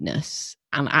weakness,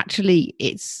 and actually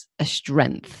it's a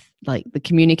strength. Like the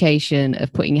communication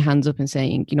of putting your hands up and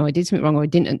saying, I did something wrong, or I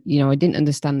didn't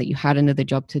understand that you had another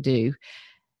job to do.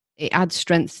 It adds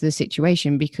strength to the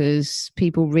situation, because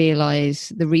people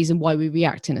realize the reason why we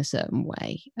react in a certain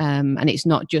way. And it's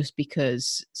not just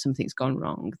because something's gone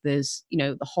wrong. There's,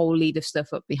 the whole lead of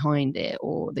stuff up behind it,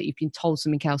 or that you've been told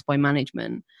something else by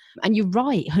management. And you're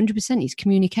right, 100%, it's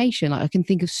communication. Like I can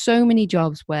think of so many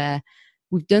jobs where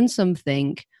we've done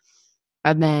something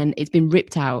and then it's been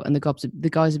ripped out, and the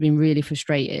guys have been really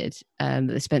frustrated.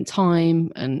 They spent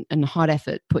time and hard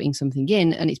effort putting something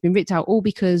in, and it's been ripped out, all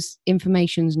because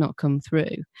information's not come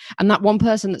through. And that one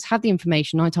person that's had the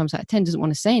information 9 times out of 10 doesn't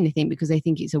want to say anything, because they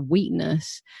think it's a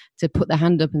weakness to put their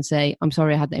hand up and say, I'm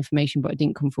sorry, I had the information, but I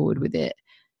didn't come forward with it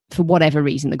for whatever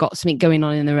reason. They've got something going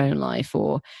on in their own life,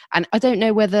 and I don't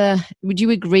know would you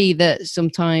agree that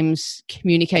sometimes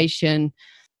communication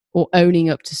or owning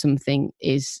up to something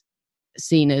is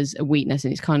seen as a weakness,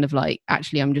 and it's kind of like,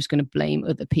 actually I'm just going to blame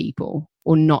other people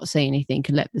or not say anything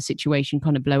and let the situation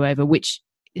kind of blow over, which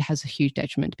has a huge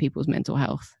detriment to people's mental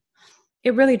health?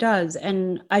 It really does.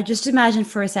 And I just imagine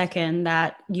for a second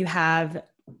that you have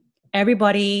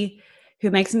everybody who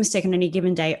makes a mistake on any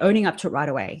given day owning up to it right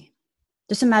away.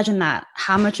 Just imagine that,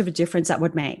 how much of a difference that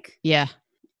would make. Yeah.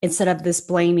 Instead of this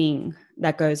blaming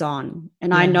that goes on.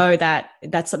 And I know that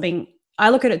that's something, I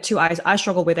look at it too. I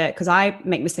struggle with it because I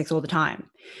make mistakes all the time.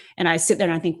 And I sit there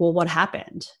and I think, well, what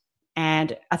happened?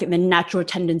 And I think the natural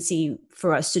tendency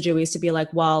for us to do is to be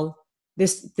like, well,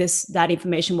 that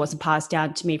information wasn't passed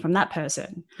down to me from that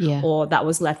person, or that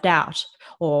was left out,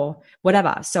 or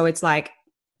whatever. So it's like,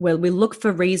 well, we look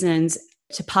for reasons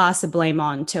to pass the blame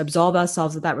on, to absolve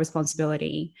ourselves of that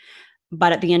responsibility.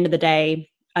 But at the end of the day,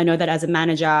 I know that as a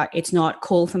manager, it's not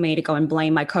cool for me to go and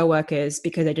blame my coworkers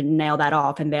because they didn't nail that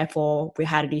off, and therefore we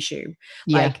had an issue.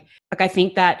 Like I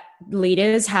think that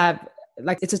leaders have,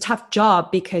 like, it's a tough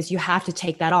job because you have to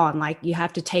take that on. Like you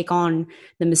have to take on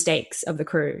the mistakes of the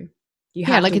crew. You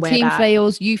have like to a team that.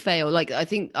 fails, you fail. Like I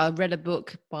think I read a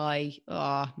book by,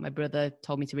 my brother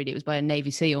told me to read it. It was by a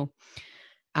Navy SEAL.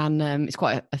 And it's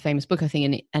quite a famous book, I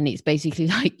think. And it's basically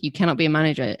like, you cannot be a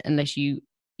manager unless you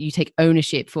take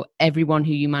ownership for everyone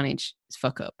who you manage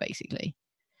fuck up, basically,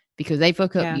 because they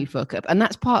fuck up, you fuck up. And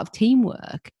that's part of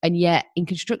teamwork. And yet in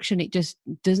construction, it just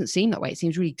doesn't seem that way. It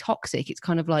seems really toxic. It's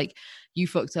kind of like, you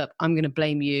fucked up, I'm going to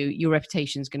blame you. Your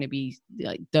reputation is going to be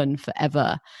like done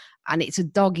forever. And it's a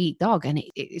dog eat dog. And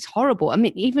it's horrible. I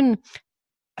mean, even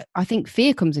I think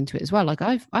fear comes into it as well. Like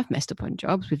I've messed up on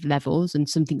jobs with levels, and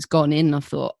something's gone in and I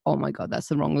thought, oh my God, that's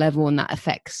the wrong level. And that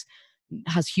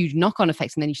has huge knock-on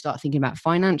effects. And then you start thinking about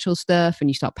financial stuff and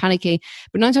you start panicking.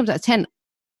 But 9 times out of 10,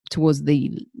 towards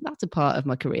the latter part of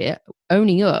my career,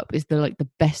 owning up is the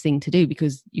best thing to do,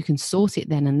 because you can sort it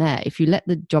then and there. If you let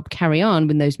the job carry on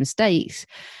with those mistakes,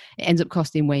 it ends up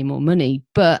costing way more money.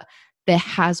 But there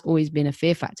has always been a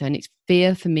fear factor, and it's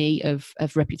fear for me of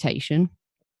reputation,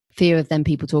 fear of them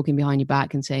people talking behind your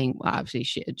back and saying, well, absolutely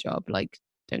shit a job, like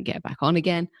don't get it back on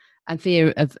again, and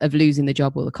fear of losing the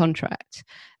job or the contract.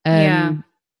 And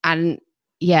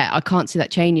I can't see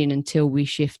that changing until we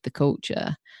shift the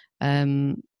culture.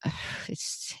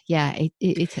 It's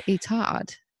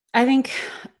hard.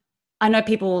 I know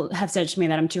people have said to me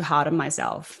that I'm too hard on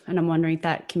myself, and I'm wondering if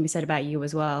that can be said about you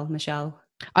as well, Michelle.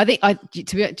 I think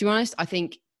to be honest, I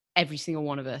think every single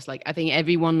one of us, like I think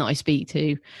everyone that I speak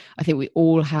to, I think we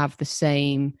all have the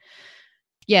same.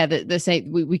 Yeah, the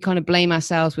same. We kind of blame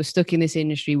ourselves. We're stuck in this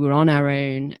industry. We're on our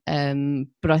own.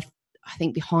 But I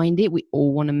think behind it, we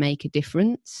all want to make a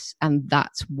difference, and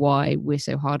that's why we're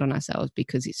so hard on ourselves,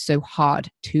 because it's so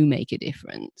hard to make a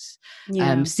difference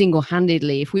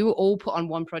single-handedly. If we were all put on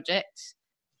one project,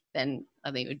 then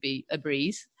I think it would be a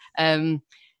breeze. I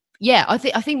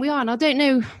think we are, and I don't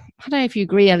know if you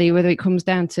agree, Elly, whether it comes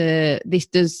down to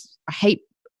this. I hate,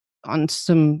 on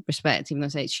some respect, even though I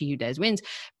say it's she who dares wins,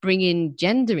 bringing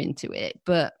gender into it.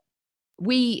 But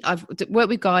I've worked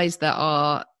with guys that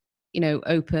are,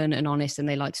 open and honest, and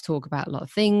they like to talk about a lot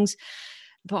of things.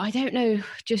 But I don't know,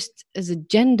 just as a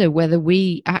gender, whether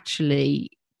we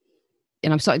actually,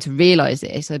 and I'm starting to realize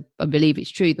this, I believe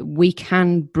it's true, that we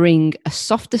can bring a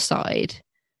softer side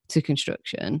to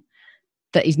construction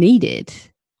that is needed,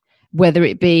 whether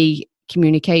it be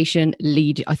communication,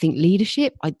 I think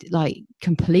leadership, I like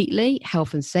completely,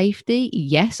 health and safety.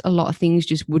 Yes, a lot of things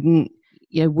just wouldn't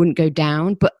go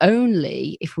down, but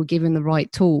only if we're given the right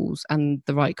tools and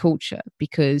the right culture.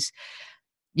 Because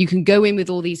you can go in with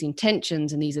all these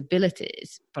intentions and these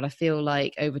abilities, but I feel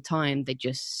like over time they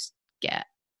just get,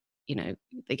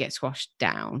 they get squashed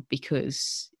down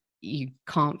because you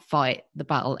can't fight the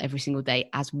battle every single day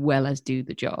as well as do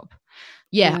the job.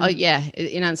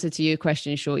 In answer to your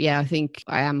question, short, I think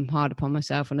I am hard upon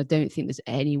myself, and I don't think there's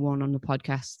anyone on the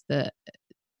podcast that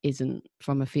isn't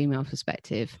from a female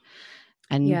perspective.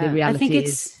 And the reality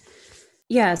is,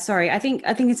 I think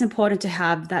it's important to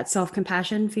have that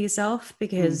self-compassion for yourself,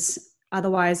 because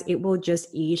otherwise it will just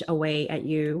eat away at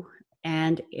you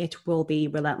and it will be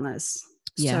relentless.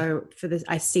 So for this,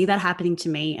 I see that happening to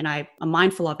me, and I'm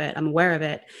mindful of it, I'm aware of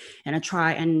it, and I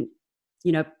try and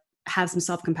have some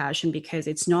self-compassion, because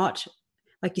it's not,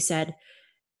 like you said,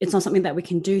 it's not something that we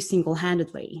can do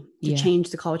single-handedly to change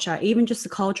the culture, even just the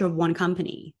culture of one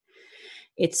company.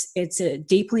 It's a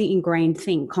deeply ingrained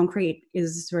thing. Culture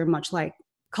is very much like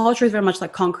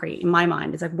concrete in my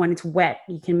mind. It's like when it's wet,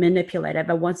 you can manipulate it,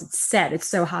 but once it's set, it's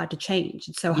so hard to change.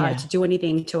 It's so hard to do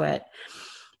anything to it.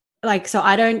 So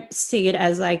I don't see it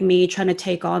as like me trying to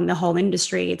take on the whole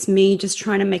industry. It's me just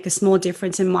trying to make a small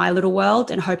difference in my little world,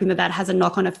 and hoping that has a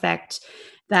knock-on effect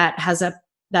that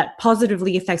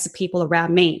positively affects the people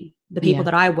around me, the people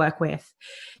that I work with,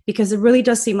 because it really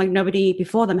does seem like nobody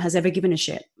before them has ever given a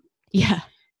shit. Yeah.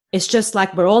 It's just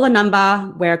like, we're all a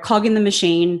number, we're a cog in the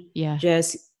machine. Yeah.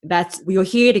 You're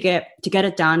here to get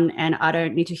it done, and I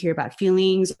don't need to hear about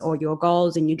feelings or your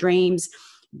goals and your dreams.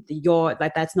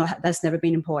 That's never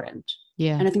been important.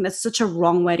 Yeah. And I think that's such a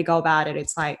wrong way to go about it.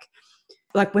 It's like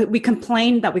we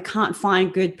complain that we can't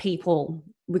find good people.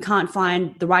 We can't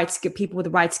find the right people with the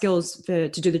right skills to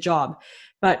do the job.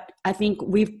 But I think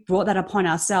we've brought that upon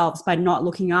ourselves by not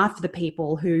looking after the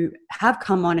people who have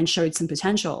come on and showed some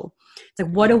potential. It's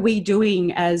like, what are we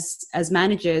doing as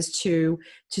managers to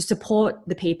support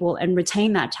the people and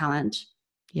retain that talent?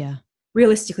 Yeah.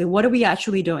 Realistically, what are we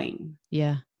actually doing?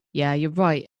 Yeah. Yeah, you're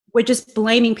right. We're just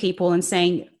blaming people and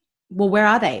saying, well, where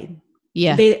are they?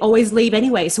 Yeah. They always leave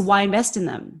anyway, so why invest in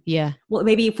them? Yeah. Well,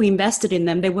 maybe if we invested in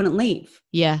them, they wouldn't leave.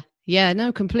 Yeah. Yeah,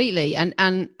 no, completely.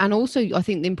 And also, I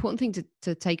think the important thing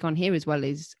to take on here as well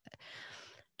is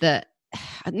that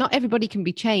not everybody can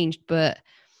be changed, but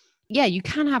you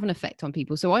can have an effect on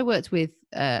people. So I worked with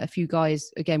a few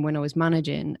guys, again, when I was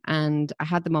managing, and I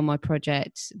had them on my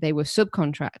project. They were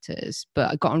subcontractors,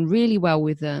 but I got on really well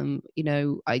with them.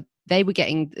 They were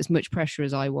getting as much pressure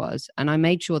as I was, and I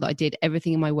made sure that I did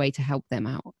everything in my way to help them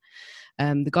out.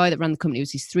 The guy that ran the company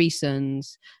was his 3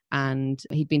 sons, and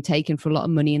he'd been taken for a lot of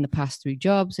money in the past through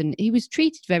jobs, and he was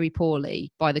treated very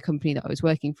poorly by the company that I was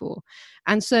working for.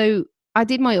 And so I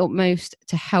did my utmost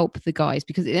to help the guys,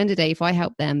 because at the end of the day, if I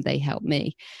help them, they help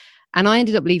me. And I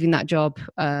ended up leaving that job,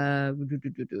 so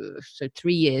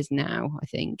 3 years now, I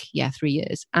think. 3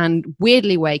 years. And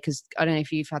weirdly because I don't know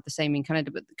if you've had the same in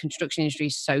Canada, but the construction industry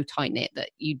is so tight-knit that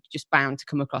you're just bound to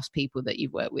come across people that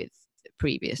you've worked with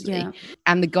previously. Yeah.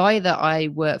 And the guy that I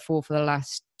worked for the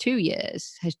last 2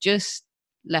 years has just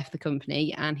left the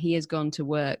company, and he has gone to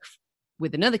work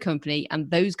with another company,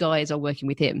 and those guys are working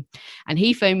with him. And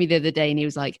he phoned me the other day and he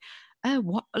was like, oh,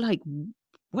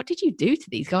 what did you do to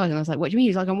these guys? And I was like, what do you mean?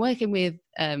 He's like, I'm working with,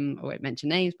 I won't mention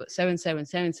names, but so-and-so and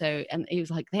so-and-so. And he was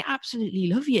like, they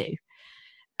absolutely love you.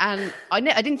 And I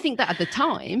didn't think that at the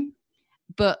time,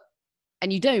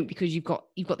 and you don't, because you've got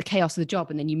the chaos of the job,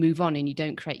 and then you move on and you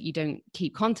don't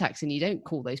keep contacts, and you don't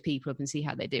call those people up and see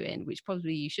how they're doing, which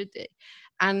probably you should do.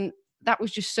 And that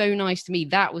was just so nice to me.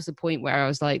 That was the point where I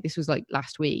was like, this was like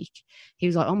last week. He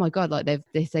was like, oh my God, like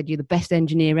they said you're the best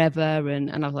engineer ever. And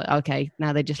I was like, okay,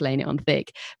 now they're just laying it on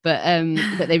thick. But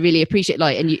they really appreciate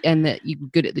and that you're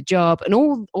good at the job, and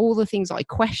all the things that I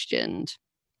questioned.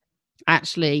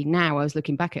 Actually, now I was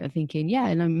looking back at it and thinking,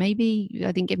 maybe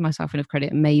I didn't give myself enough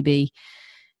credit, and maybe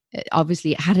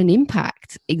obviously it had an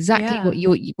impact. Exactly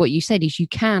what you said is you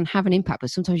can have an impact,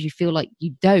 but sometimes you feel like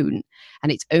you don't,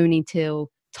 and it's only until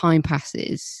time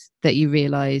passes that you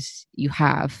realize you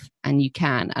have and you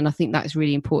can. And I think that's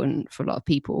really important for a lot of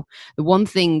people. The one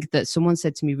thing that someone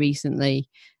said to me recently,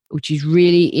 which is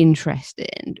really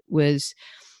interesting, was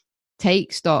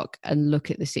take stock and look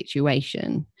at the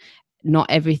situation. Not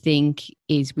everything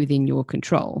is within your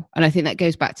control. And I think that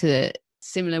goes back to the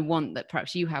similar one that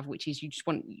perhaps you have, which is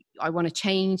I want to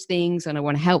change things, and I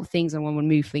want to help things, and I want to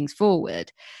move things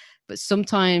forward. But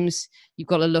sometimes you've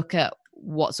got to look at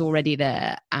what's already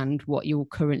there and what you're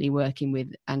currently working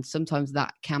with. And sometimes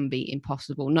that can be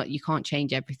impossible. You can't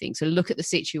change everything. So look at the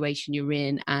situation you're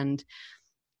in and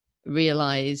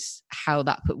realize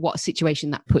what situation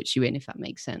that puts you in, if that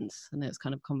makes sense. I know it's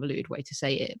kind of a convoluted way to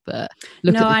say it, but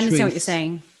look at the I understand truth. what you're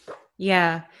saying.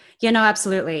 Yeah, no,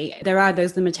 absolutely. There are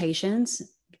those limitations,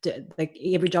 like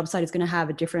every job site is going to have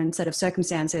a different set of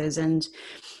circumstances, and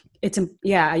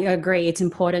I agree. It's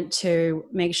important to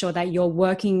make sure that you're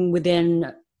working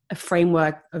within a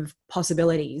framework of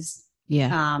possibilities.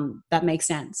 Yeah. That makes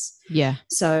sense. Yeah.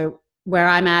 So where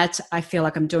I'm at, I feel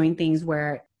like I'm doing things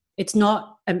where it's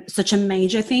not such a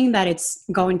major thing that it's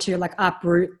going to like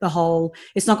uproot the whole,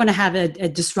 it's not going to have a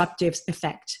disruptive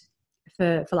effect,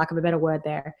 for lack of a better word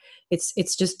there.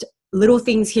 It's just little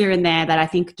things here and there that I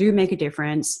think do make a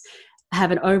difference,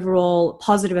 have an overall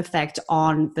positive effect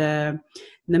on the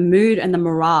mood and the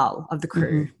morale of the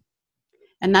crew. Mm-hmm.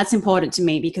 And that's important to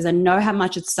me because I know how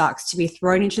much it sucks to be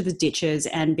thrown into the ditches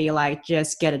and be like,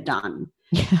 just get it done.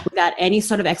 Without any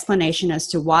sort of explanation as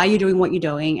to why you're doing what you're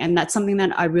doing. And that's something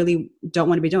that I really don't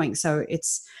want to be doing. So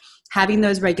it's having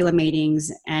those regular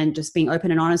meetings and just being open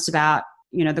and honest about,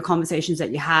 you know, the conversations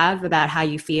that you have about how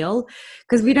you feel.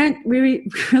 Because we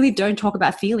really don't talk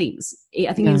about feelings,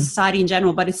 I think, in society in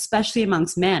general, but especially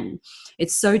amongst men.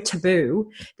 It's so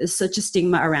taboo. There's such a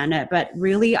stigma around it. But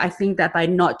really, I think that by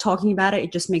not talking about it,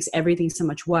 it just makes everything so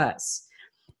much worse.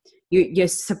 You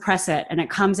suppress it and it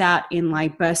comes out in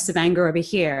like bursts of anger over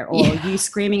here, or you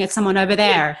screaming at someone over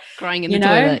there. Crying in the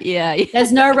toilet. Yeah.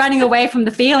 There's no running away from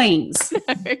the feelings.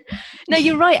 No,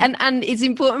 you're right. And it's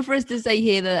important for us to say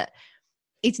here that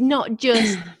it's not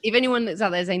just, if anyone that's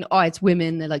out there saying, oh, it's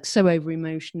women, they're like so over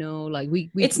emotional, like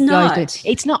it's not.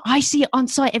 It's not. I see it on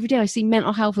site every day. I see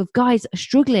mental health of guys that are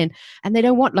struggling and they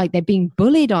don't want, like, they're being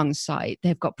bullied on site.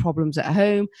 They've got problems at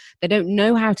home. They don't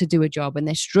know how to do a job and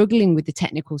they're struggling with the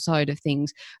technical side of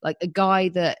things. Like a guy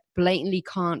that blatantly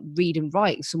can't read and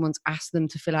write, someone's asked them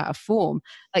to fill out a form.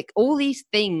 Like all these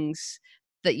things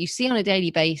that you see on a daily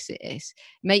basis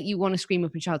make you want to scream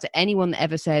up and shout to anyone that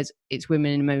ever says it's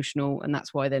women and emotional and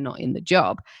that's why they're not in the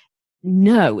job.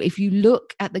 No, if you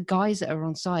look at the guys that are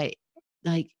on site,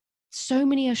 like so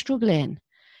many are struggling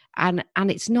and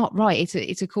it's not right.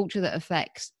 It's a culture that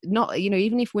affects not, you know,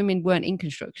 even if women weren't in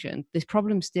construction, this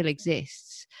problem still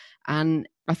exists. And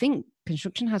I think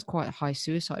construction has quite a high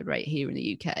suicide rate here in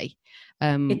the UK.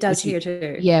 It does here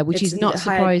too. Yeah, which is not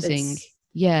surprising.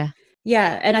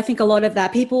 Yeah, and I think a lot of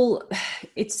that people,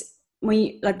 it's when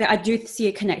you, like, I do see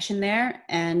a connection there,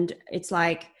 and it's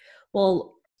like,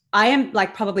 well, I am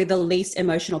like probably the least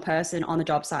emotional person on the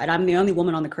job site. I'm the only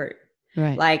woman on the crew.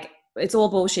 Right. Like it's all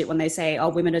bullshit when they say, oh,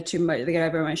 women are they get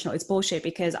over emotional. It's bullshit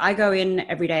because I go in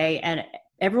every day and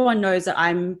everyone knows that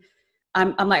I'm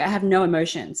like, I have no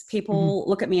emotions. People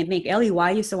look at me and think, Elly,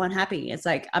 why are you so unhappy? It's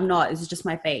like, I'm not. It's just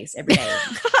my face every day.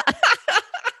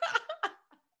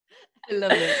 I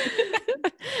love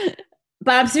it.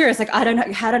 But I'm serious. Like I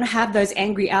don't have those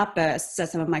angry outbursts that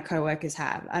some of my coworkers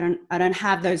have. I don't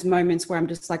have those moments where I'm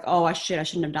just like, oh,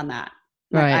 shouldn't have done that.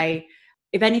 Like right.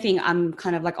 If anything, I'm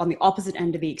kind of like on the opposite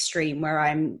end of the extreme where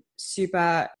I'm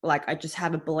super, like I just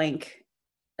have a blank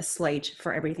slate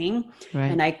for everything.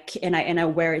 Right. And I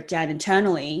wear it down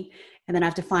internally. And then I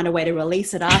have to find a way to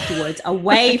release it afterwards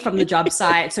away from the job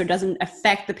site so it doesn't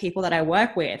affect the people that I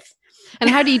work with. And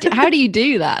how do you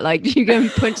do that? Like, do you go and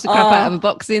punch the crap out of a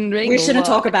boxing ring? We shouldn't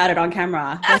talk about it on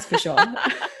camera. That's for sure.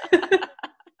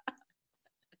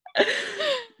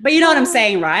 But you know what I'm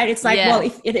saying, right? It's like, well,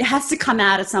 if it has to come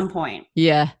out at some point.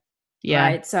 Yeah. Yeah.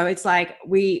 Right. So it's like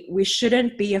we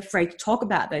shouldn't be afraid to talk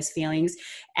about those feelings.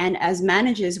 And as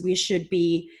managers, we should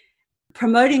be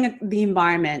promoting the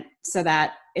environment so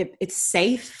that it's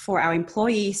safe for our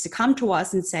employees to come to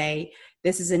us and say,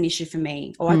 this is an issue for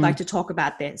me, or I'd like to talk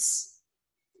about this.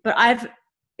 But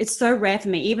it's so rare for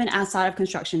me, even outside of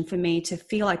construction, for me to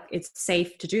feel like it's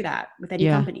safe to do that with any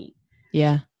company.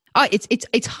 Yeah. Oh,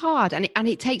 it's hard and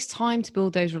it takes time to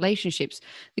build those relationships.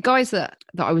 The guys that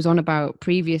I was on about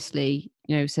previously,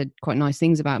 you know, said quite nice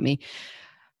things about me.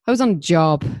 I was on a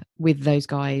job with those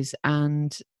guys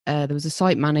and there was a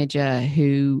site manager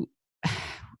who,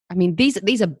 I mean,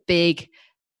 these are big,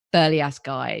 burly ass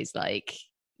guys, like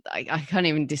I can't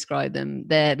even describe them.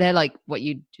 They're like what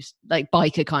you just like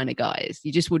biker kind of guys.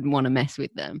 You just wouldn't want to mess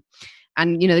with them.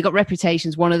 And, you know, they got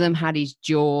reputations. One of them had his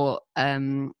jaw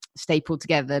stapled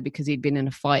together because he'd been in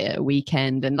a fight at a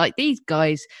weekend. And like these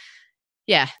guys,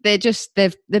 yeah,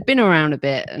 they've been around a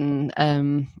bit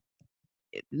and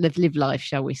live life,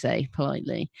 shall we say,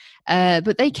 politely.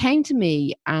 But they came to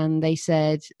me and they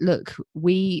said, look,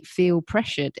 we feel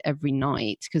pressured every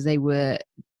night because they were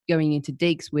going into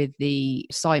digs with the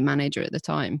site manager at the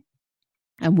time.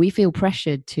 And we feel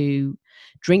pressured to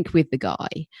drink with the guy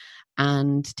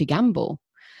and to gamble.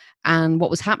 And what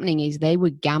was happening is they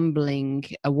were gambling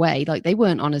away. Like they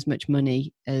weren't on as much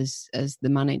money as the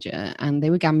manager, and they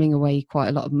were gambling away quite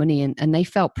a lot of money. And they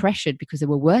felt pressured because they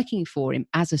were working for him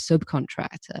as a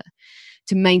subcontractor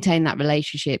to maintain that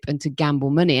relationship and to gamble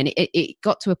money. And it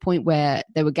got to a point where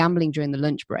they were gambling during the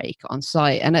lunch break on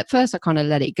site. And at first I kind of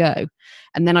let it go.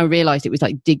 And then I realized it was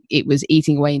like, it was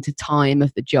eating away into time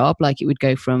of the job. Like it would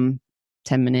go from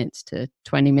 10 minutes to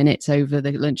 20 minutes over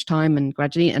the lunchtime and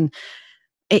gradually. And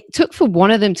it took for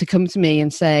one of them to come to me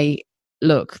and say,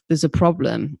 look, there's a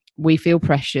problem. We feel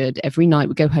pressured. Every night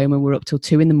we go home and we're up till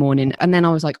 2 a.m. And then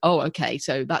I was like, oh, okay.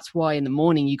 So that's why in the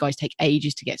morning you guys take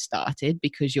ages to get started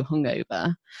because you're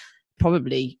hungover.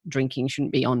 Probably drinking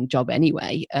shouldn't be on job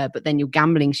anyway. But then you're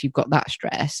gambling. So you've got that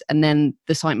stress. And then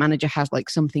the site manager has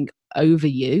like something over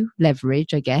you,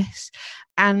 leverage, I guess.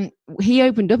 And he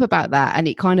opened up about that. And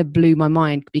it kind of blew my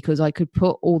mind because I could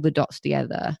put all the dots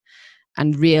together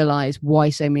and realize why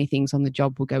so many things on the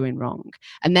job were going wrong.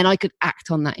 And then I could act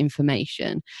on that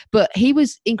information. But he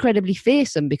was incredibly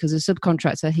fearsome because as a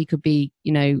subcontractor, he could be,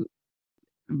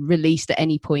 released at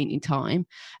any point in time.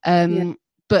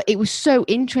 But it was so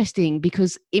interesting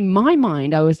because in my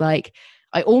mind, I was like,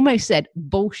 I almost said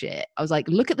bullshit. I was like,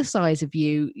 look at the size of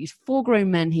you. These 4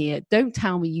 grown men here. Don't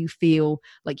tell me you feel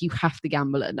like you have to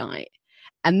gamble at night.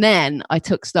 And then I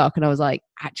took stock and I was like,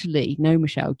 actually, no,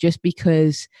 Michelle, just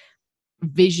because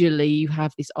visually you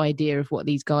have this idea of what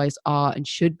these guys are and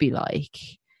should be like,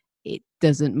 it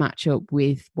doesn't match up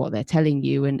with what they're telling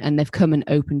you, and they've come and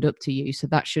opened up to you, so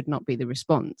that should not be the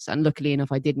response. And luckily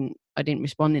enough, I didn't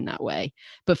respond in that way.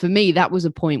 But for me, that was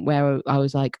a point where I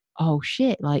was like, oh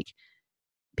shit, like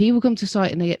people come to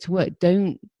site and they get to work.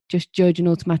 Don't just judge and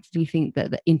automatically think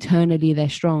that internally they're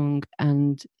strong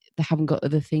and they haven't got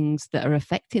other things that are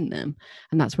affecting them.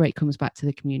 And that's where it comes back to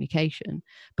the communication.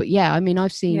 But yeah, I mean,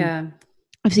 I've seen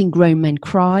grown men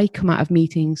come out of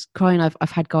meetings crying.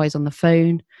 I've had guys on the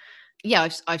phone. Yeah,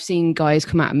 I've seen guys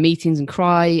come out of meetings and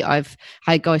cry. I've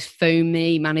had guys phone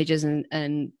me, managers,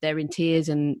 and they're in tears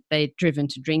and they're driven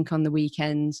to drink on the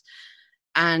weekends.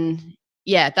 And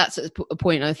yeah, that's a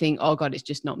point I think, oh God, it's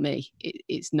just not me.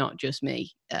 It's not just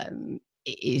me.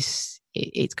 It's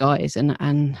guys.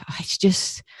 And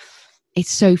it's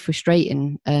so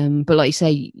frustrating. But like you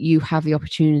say, you have the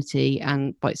opportunity,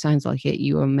 and but it sounds like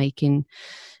you are making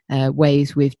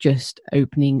ways with just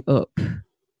opening up,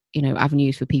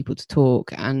 avenues for people to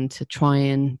talk and to try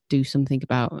and do something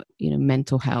about,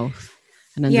 mental health.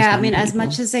 And yeah, I mean, people. As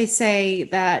much as they say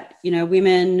that,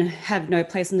 women have no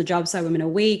place on the job site, women are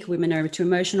weak, women are too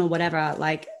emotional, whatever,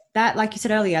 like that, like you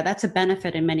said earlier, that's a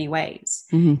benefit in many ways.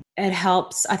 Mm-hmm. It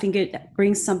helps. I think it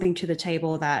brings something to the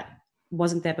table that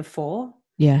wasn't there before.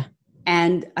 Yeah.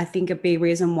 And I think a big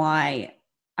reason why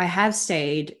I have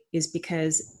stayed is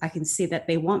because I can see that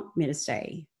they want me to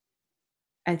stay.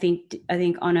 I think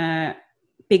on a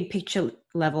big picture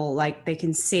level, like they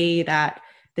can see that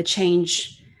the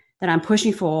change that I'm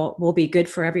pushing for will be good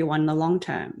for everyone in the long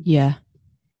term. Yeah.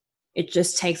 It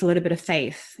just takes a little bit of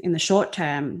faith in the short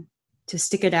term to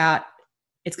stick it out.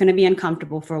 It's going to be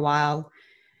uncomfortable for a while.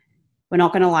 We're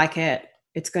not going to like it.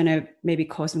 It's going to maybe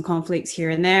cause some conflicts here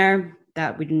and there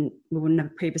that we wouldn't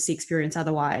have previously experienced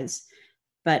otherwise.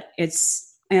 But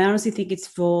I honestly think it's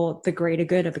for the greater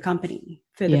good of the company,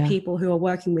 for the people who are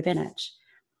working within it.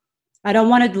 I don't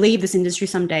want to leave this industry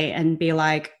someday and be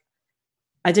like,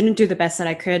 I didn't do the best that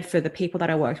I could for the people that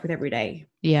I worked with every day.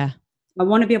 Yeah. I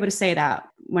want to be able to say that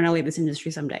when I leave this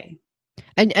industry someday.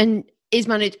 And is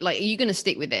managed, like, are you going to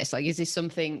stick with this? Like, is this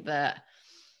something that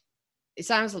it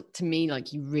sounds to me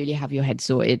like you really have your head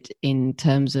sorted in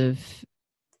terms of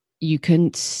you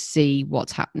can see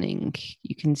what's happening.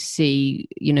 You can see,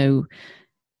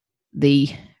 the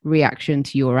reaction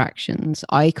to your actions.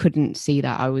 I couldn't see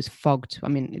that. I was fogged. I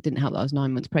mean, it didn't help that I was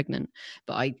 9 months pregnant,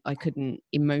 but I couldn't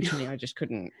emotionally, I just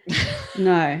couldn't.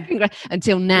 No.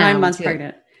 Until now. 9 months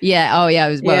pregnant. Yeah. Oh yeah.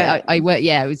 It was, yeah. I worked.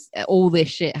 Yeah. It was all this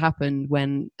shit happened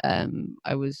when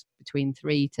I was between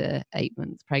 3 to 8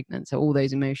 months pregnant. So all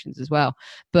those emotions as well.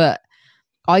 But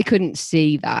I couldn't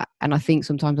see that. And I think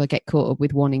sometimes I get caught up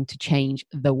with wanting to change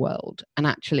the world. And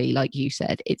actually, like you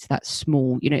said, it's that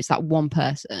small, it's that one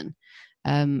person.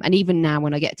 And even now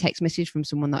when I get a text message from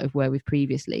someone that I've worked with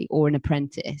previously or an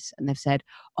apprentice, and they've said,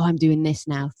 oh, I'm doing this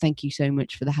now. Thank you so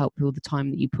much for the help, all the time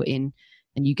that you put in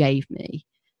and you gave me.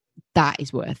 That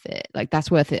is worth it. Like that's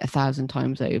worth it 1,000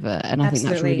 times over. And I think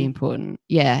that's really important.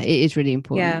 Yeah, it is really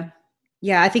important.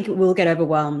 Yeah. I think we'll get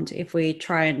overwhelmed if we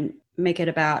try and make it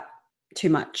about too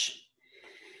much.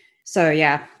 So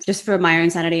yeah, just for my own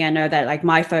sanity, I know that like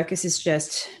my focus is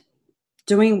just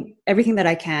doing everything that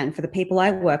I can for the people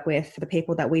I work with, for the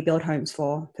people that we build homes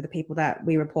for the people that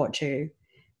we report to,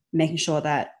 making sure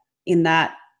that in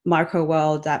that micro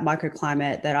world, that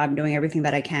microclimate, that I'm doing everything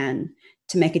that I can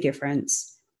to make a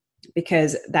difference,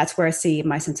 because that's where I see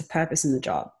my sense of purpose in the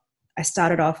job. I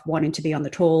started off wanting to be on the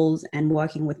tools and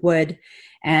working with wood.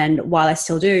 And while I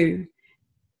still do,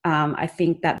 I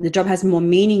think that the job has more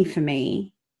meaning for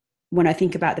me when I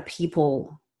think about the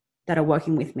people that are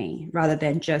working with me rather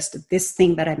than just this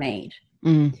thing that I made.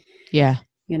 Yeah.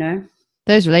 You know?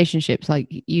 Those relationships, like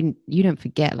you don't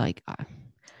forget, like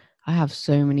I have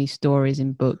so many stories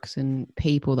in books and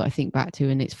people that I think back to,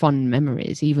 and it's fond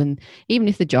memories, even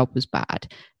if the job was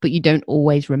bad, but you don't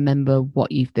always remember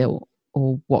what you've built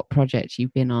or what projects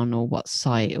you've been on or what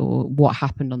site or what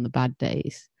happened on the bad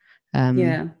days. At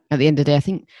the end of the day, I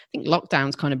think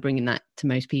lockdown's kind of bringing that to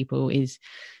most people. Is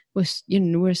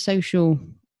we're social,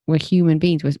 we're human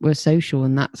beings, we're social,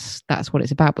 and that's what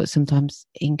it's about. But sometimes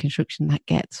in construction that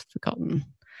gets forgotten.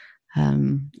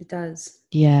 It does.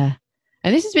 Yeah.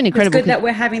 And this has been incredible. It's good that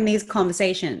we're having these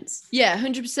conversations. Yeah,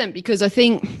 100%, because I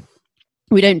think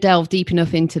we don't delve deep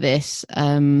enough into this,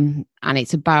 and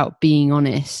it's about being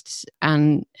honest.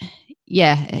 And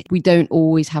yeah, we don't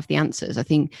always have the answers. I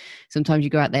think sometimes you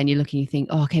go out there and you look and you think,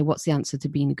 oh, okay, what's the answer to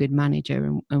being a good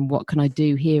manager, and what can I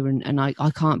do here? And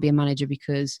I can't be a manager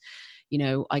because, you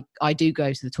know, I do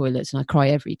go to the toilets and I cry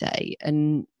every day.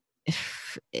 And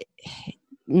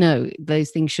no, those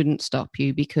things shouldn't stop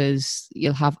you, because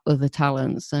you'll have other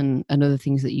talents and other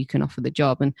things that you can offer the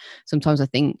job. And sometimes I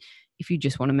think if you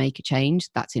just want to make a change,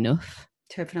 that's enough.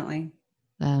 Definitely.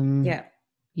 Yeah.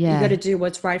 You got to do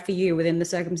what's right for you within the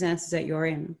circumstances that you're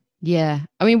in. Yeah.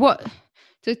 I mean, what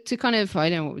to kind of, I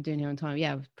don't know what we're doing here on time.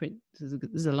 Yeah. This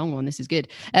is a long one. This is good.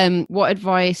 What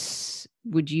advice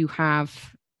would you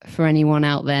have for anyone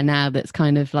out there now that's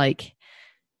kind of like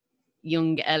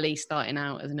young Elly starting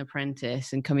out as an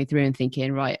apprentice and coming through and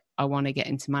thinking, right, I want to get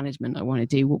into management, I want to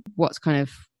do, what's kind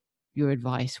of your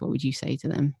advice? What would you say to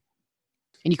them?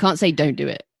 And you can't say don't do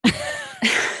it.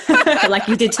 Like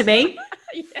you did to me.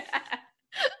 Yeah.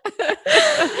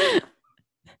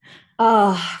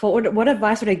 What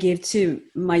advice would I give to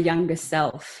my younger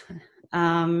self?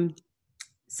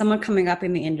 Someone coming up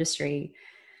in the industry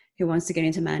who wants to get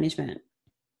into management.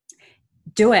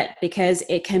 Do it, because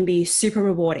it can be super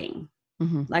rewarding.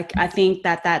 Mm-hmm. Like, I think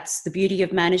that's the beauty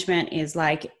of management, is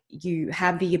like you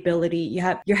have the ability, you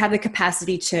have the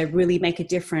capacity to really make a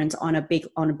difference on a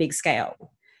big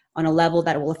scale, on a level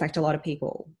that will affect a lot of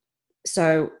people.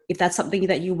 So if that's something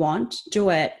that you want, do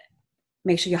it.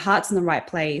 Make sure your heart's in the right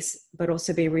place, but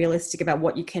also be realistic about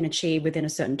what you can achieve within a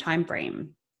certain time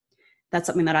frame. That's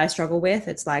something that I struggle with.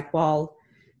 It's like, well,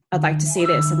 I'd like to see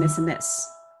this and this and this,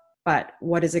 but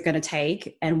what is it going to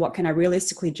take? And what can I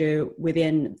realistically do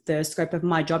within the scope of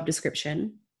my job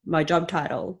description, my job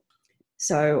title?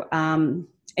 So, and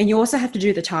you also have to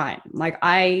do the time. Like,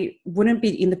 I wouldn't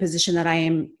be in the position that I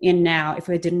am in now if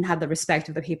I didn't have the respect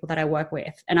of the people that I work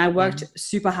with. And I worked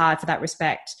super hard for that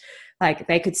respect. Like,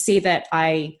 they could see that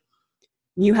I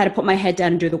knew how to put my head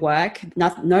down and do the work.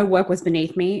 No work was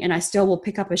beneath me, and I still will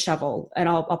pick up a shovel and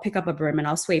I'll pick up a broom and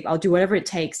I'll sweep. I'll do whatever it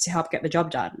takes to help get the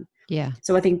job done. Yeah.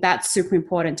 So I think that's super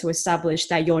important, to establish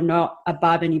that you're not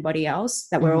above anybody else,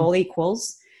 that we're all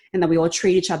equals, and that we all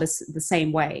treat each other the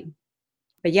same way.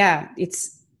 But yeah,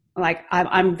 it's like,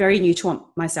 I'm very new to it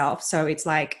myself. So it's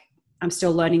like, I'm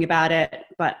still learning about it,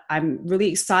 but I'm really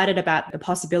excited about the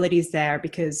possibilities there,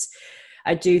 because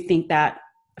I do think that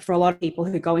for a lot of people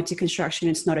who go into construction,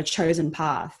 it's not a chosen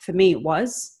path. For me, it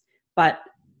was, but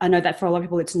I know that for a lot of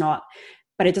people, it's not.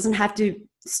 But it doesn't have to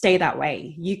stay that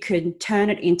way. You could turn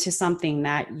it into something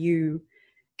that you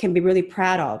can be really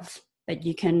proud of, that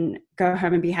you can go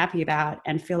home and be happy about,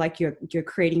 and feel like you're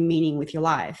creating meaning with your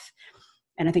life.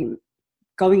 And I think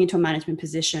going into a management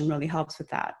position really helps with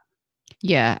that.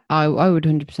 Yeah, I would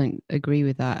 100% agree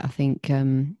with that. I think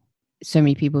so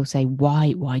many people say,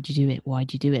 why'd you do it?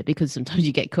 Why'd you do it? Because sometimes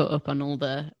you get caught up on all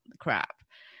the crap.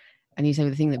 And you say,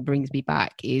 the thing that brings me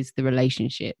back is the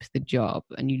relationships, the job,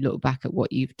 and you look back at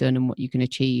what you've done and what you can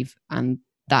achieve. And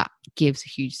that gives a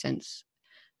huge sense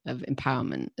of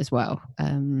empowerment as well.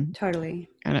 Totally.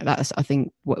 And that's, I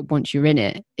think, once you're in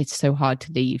it, it's so hard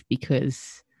to leave,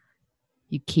 because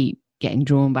you keep getting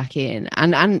drawn back in.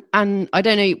 And I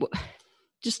don't know,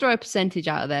 just throw a percentage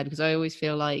out of there, because I always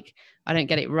feel like I don't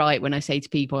get it right when I say to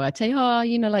people, I'd say,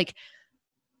 like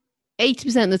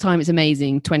 80% of the time it's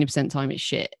amazing, 20% of the time it's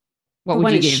shit. What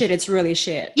would you give? When it's shit, it's really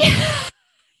shit. Yeah.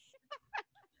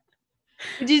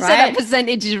 Would you say that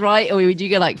percentage is right, or would you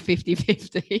go like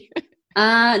 50-50?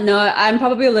 No, I'm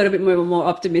probably a little bit more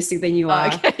optimistic than you are.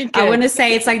 Okay, I want to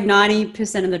say it's like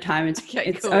 90% of the time it's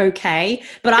cool. Okay.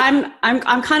 But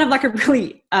I'm kind of like a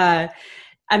really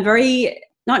I'm very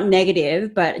not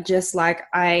negative, but just like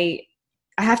I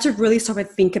have to really sort of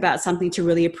think about something to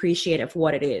really appreciate it for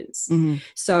what it is. Mm-hmm.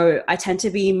 So I tend to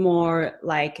be more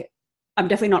like I'm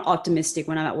definitely not optimistic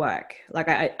when I'm at work. Like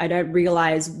I don't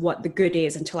realize what the good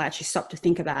is until I actually stop to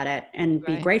think about it and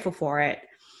be grateful for it.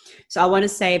 So I want to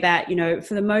say that, you know,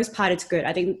 for the most part, it's good.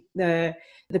 I think the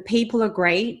people are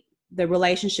great. The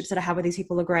relationships that I have with these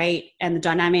people are great, and the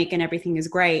dynamic and everything is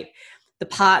great. The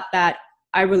part that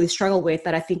I really struggle with,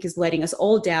 that I think is letting us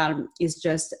all down, is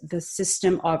just the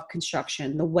system of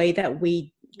construction, the way that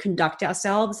we conduct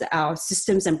ourselves, our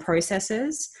systems and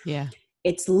processes. Yeah.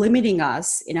 It's limiting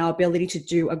us in our ability to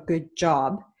do a good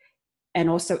job and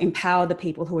also empower the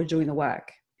people who are doing the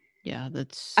work. Yeah,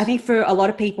 that's... I think for a lot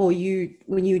of people,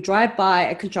 when you drive by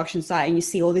a construction site and you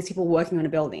see all these people working on a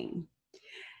building,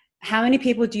 how many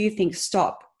people do you think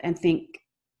stop and think,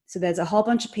 so there's a whole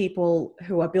bunch of people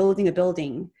who are building a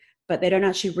building, but they don't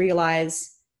actually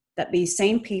realize that these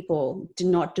same people did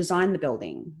not design the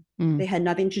building. They had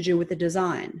nothing to do with the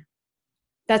design.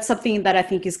 That's something that I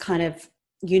think is kind of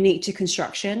unique to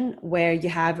construction, where you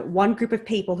have one group of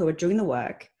people who are doing the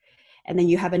work, and then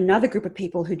you have another group of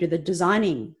people who do the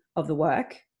designing of the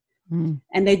work, and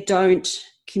they don't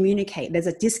communicate. There's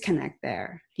a disconnect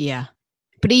there. Yeah.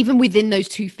 But even within those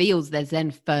two fields, there's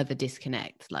then further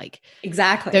disconnect. Like,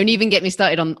 exactly. Don't even get me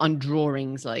started on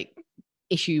drawings, like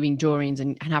issuing drawings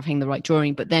and having the right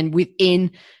drawing. But then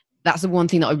within, that's the one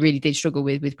thing that I really did struggle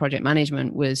with project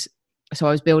management was, so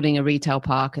I was building a retail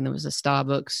park, and there was a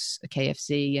Starbucks, a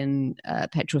KFC, and a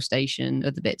petrol station,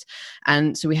 other bits.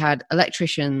 And so we had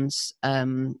electricians,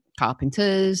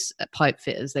 carpenters, pipe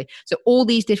fitters. So all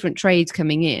these different trades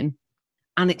coming in,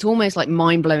 and it's almost like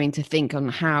mind blowing to think on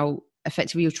how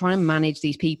effectively you're trying to manage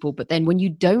these people. But then when you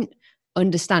don't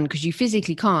understand, because you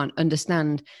physically can't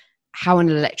understand how an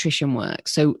electrician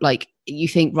works. So like you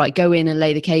think, right, go in and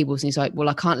lay the cables. And he's like, well,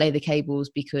 I can't lay the cables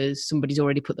because somebody's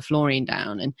already put the flooring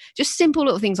down, and just simple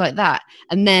little things like that.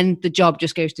 And then the job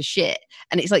just goes to shit.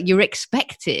 And it's like, you're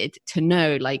expected to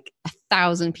know like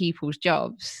 1,000 people's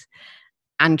jobs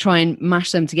and try and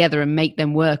mash them together and make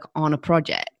them work on a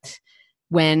project,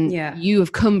 when you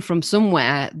have come from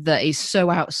somewhere that is so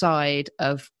outside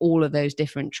of all of those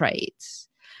different trades.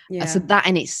 So that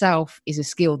in itself is a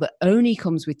skill that only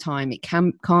comes with time. It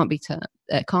can't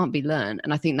be learned.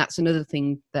 And I think that's another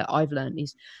thing that I've learned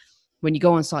is when you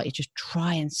go on site, you just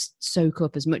try and soak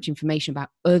up as much information about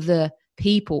other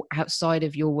people outside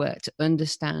of your work to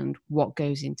understand what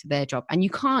goes into their job. And you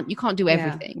can't do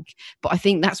everything. But I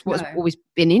think that's what's always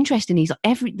been interesting. Is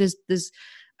like there's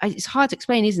it's hard to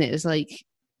explain, isn't it? There's like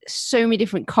so many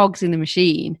different cogs in the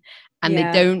machine. And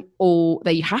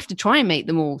they have to try and make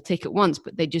them all tick at once,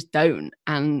 but they just don't.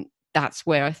 And that's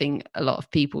where I think a lot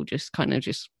of people just kind of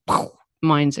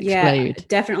minds explode. Yeah,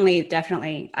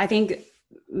 definitely. I think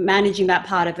managing that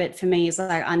part of it for me is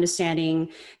like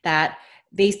understanding that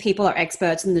these people are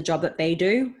experts in the job that they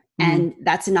do. And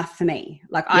that's enough for me.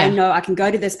 Like, I know I can go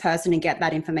to this person and get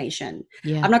that information.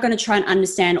 Yeah. I'm not going to try and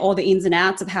understand all the ins and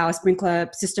outs of how a sprinkler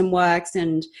system works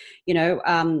and, you know,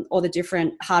 all the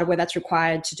different hardware that's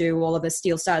required to do all of the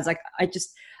steel studs. Like,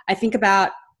 I think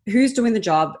about who's doing the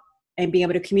job and being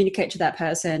able to communicate to that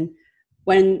person,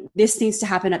 when this needs to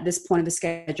happen at this point of the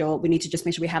schedule, we need to just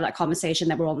make sure we have that conversation,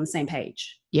 that we're all on the same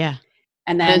page. Yeah.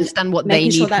 And then understand what they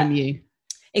need from you.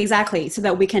 Exactly. So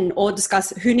that we can all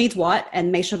discuss who needs what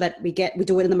and make sure that we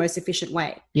do it in the most efficient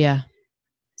way. Yeah.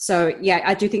 So yeah,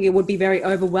 I do think it would be very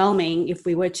overwhelming if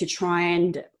we were to try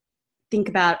and think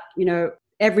about, you know,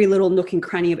 every little nook and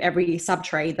cranny of every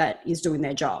sub-trade that is doing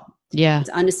their job. Yeah. It's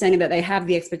understanding that they have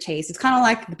the expertise. It's kind of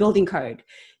like the building code.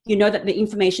 You know that the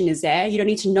information is there. You don't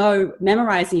need to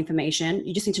memorize the information.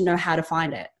 You just need to know how to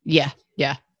find it. Yeah.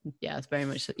 Yeah. Yeah. It's very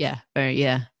much, Yeah,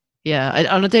 I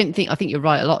think you're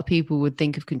right. A lot of people would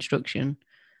think of construction,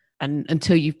 and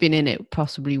until you've been in it,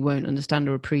 possibly won't understand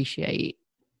or appreciate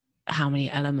how many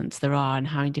elements there are and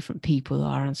how many different people there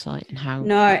are on site and how.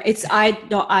 I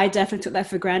definitely took that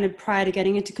for granted prior to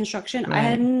getting into construction. Right. I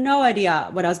had no idea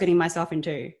what I was getting myself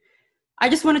into. I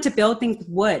just wanted to build things with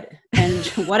wood, and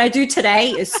what I do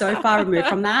today is so far removed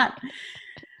from that.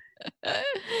 And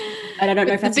I don't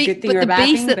know if that's a good thing or a bad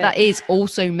thing. But the beast that is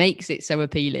also makes it so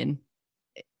appealing.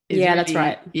 Yeah, that's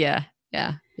right. Yeah.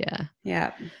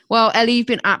 Well, Elly, you've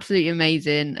been absolutely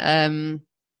amazing, and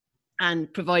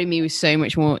provided me with so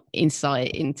much more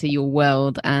insight into your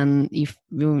world, and you're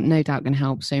no doubt going to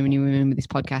help so many women with this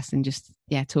podcast, and just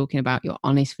talking about your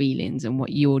honest feelings and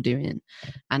what you're doing,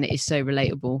 and it is so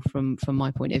relatable from my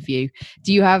point of view.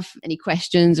 Do you have any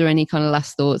questions or any kind of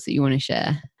last thoughts that you want to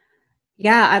share?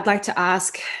 Yeah, I'd like to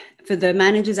ask, for the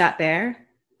managers out there,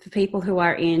 for people who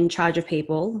are in charge of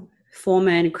people,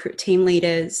 foremen, team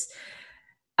leaders,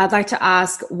 I'd like to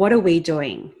ask, what are we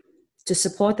doing to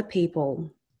support the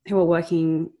people who are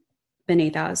working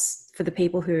beneath us, for the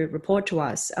people who report to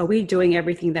us, are we doing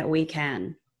everything that we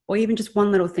can? Or even just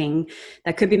one little thing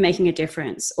that could be making a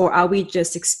difference? Or are we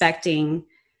just expecting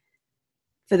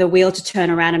for the wheel to turn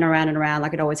around and around and around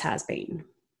like it always has been?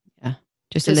 Yeah.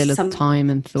 Just a little time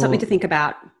and thought. Something to think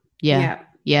about. Yeah.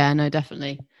 Yeah, no,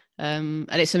 definitely. And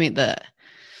it's something that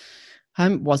I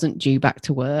wasn't due back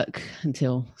to work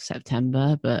until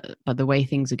September, but by the way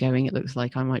things are going, it looks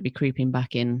like I might be creeping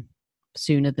back in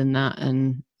sooner than that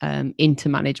and into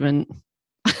management.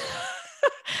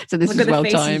 So this Look is at well the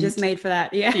face timed. you just made for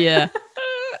that. Yeah. Yeah.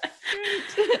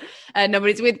 No, but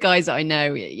it's with guys that I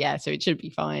know. Yeah, so it should be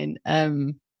fine.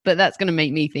 But that's going to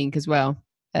make me think as well.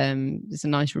 It's a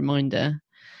nice reminder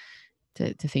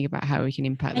to think about how we can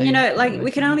impact. And, like,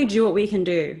 we can only do what we can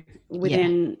do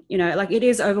within, like, it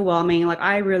is overwhelming. Like,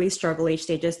 I really struggle each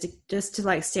day just to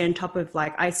like stay on top of,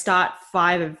 like, I start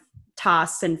 5 of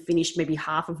tasks and finish maybe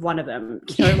half of one of them,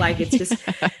 like it's just,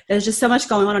 there's just so much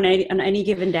going on any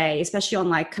given day, especially on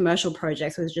like commercial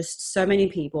projects with just so many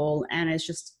people. And it's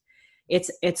just,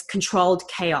 it's controlled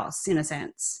chaos in a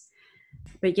sense.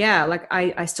 But yeah, like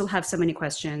I still have so many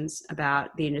questions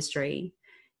about the industry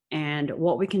and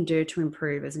what we can do to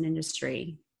improve as an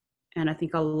industry. And I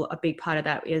think a big part of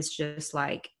that is just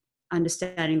like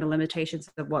understanding the limitations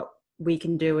of what we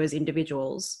can do as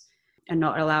individuals and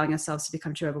not allowing ourselves to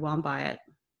become too overwhelmed by it.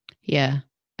 Yeah.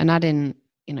 And adding,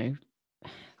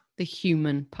 the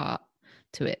human part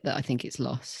to it that I think it's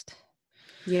lost.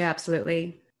 Yeah,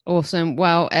 absolutely. Awesome.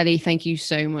 Well, Elly, thank you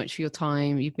so much for your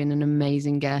time. You've been an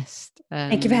amazing guest.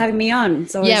 Thank you for having me on.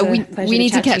 We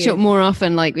need to catch up more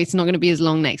often. Like, it's not going to be as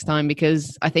long next time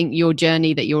because I think your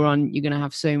journey that you're on, you're going to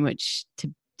have so much to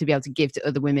be able to give to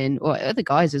other women or other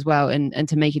guys as well, and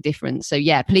to make a difference. So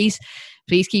yeah, please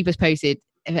keep us posted.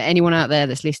 If anyone out there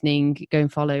that's listening, go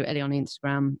and follow Elly on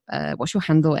Instagram. What's your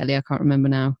handle, Elly? I can't remember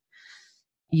now.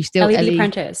 You still Elly Elly? the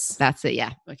Apprentice. That's it.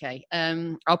 Yeah. Okay.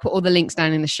 I'll put all the links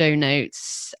down in the show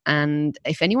notes. And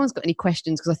if anyone's got any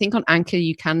questions, because I think on Anchor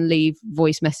you can leave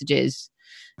voice messages.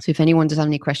 So if anyone does have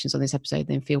any questions on this episode,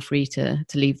 then feel free to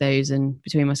leave those. And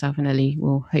between myself and Elly,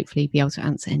 we'll hopefully be able to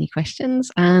answer any questions.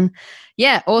 And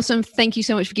yeah, awesome. Thank you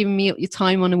so much for giving me your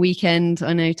time on a weekend.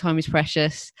 I know time is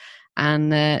precious.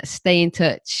 And stay in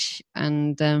touch.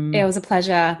 And it was a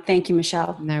pleasure. Thank you,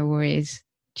 Michelle. No worries.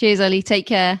 Cheers, Elly. Take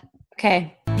care.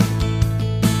 Okay.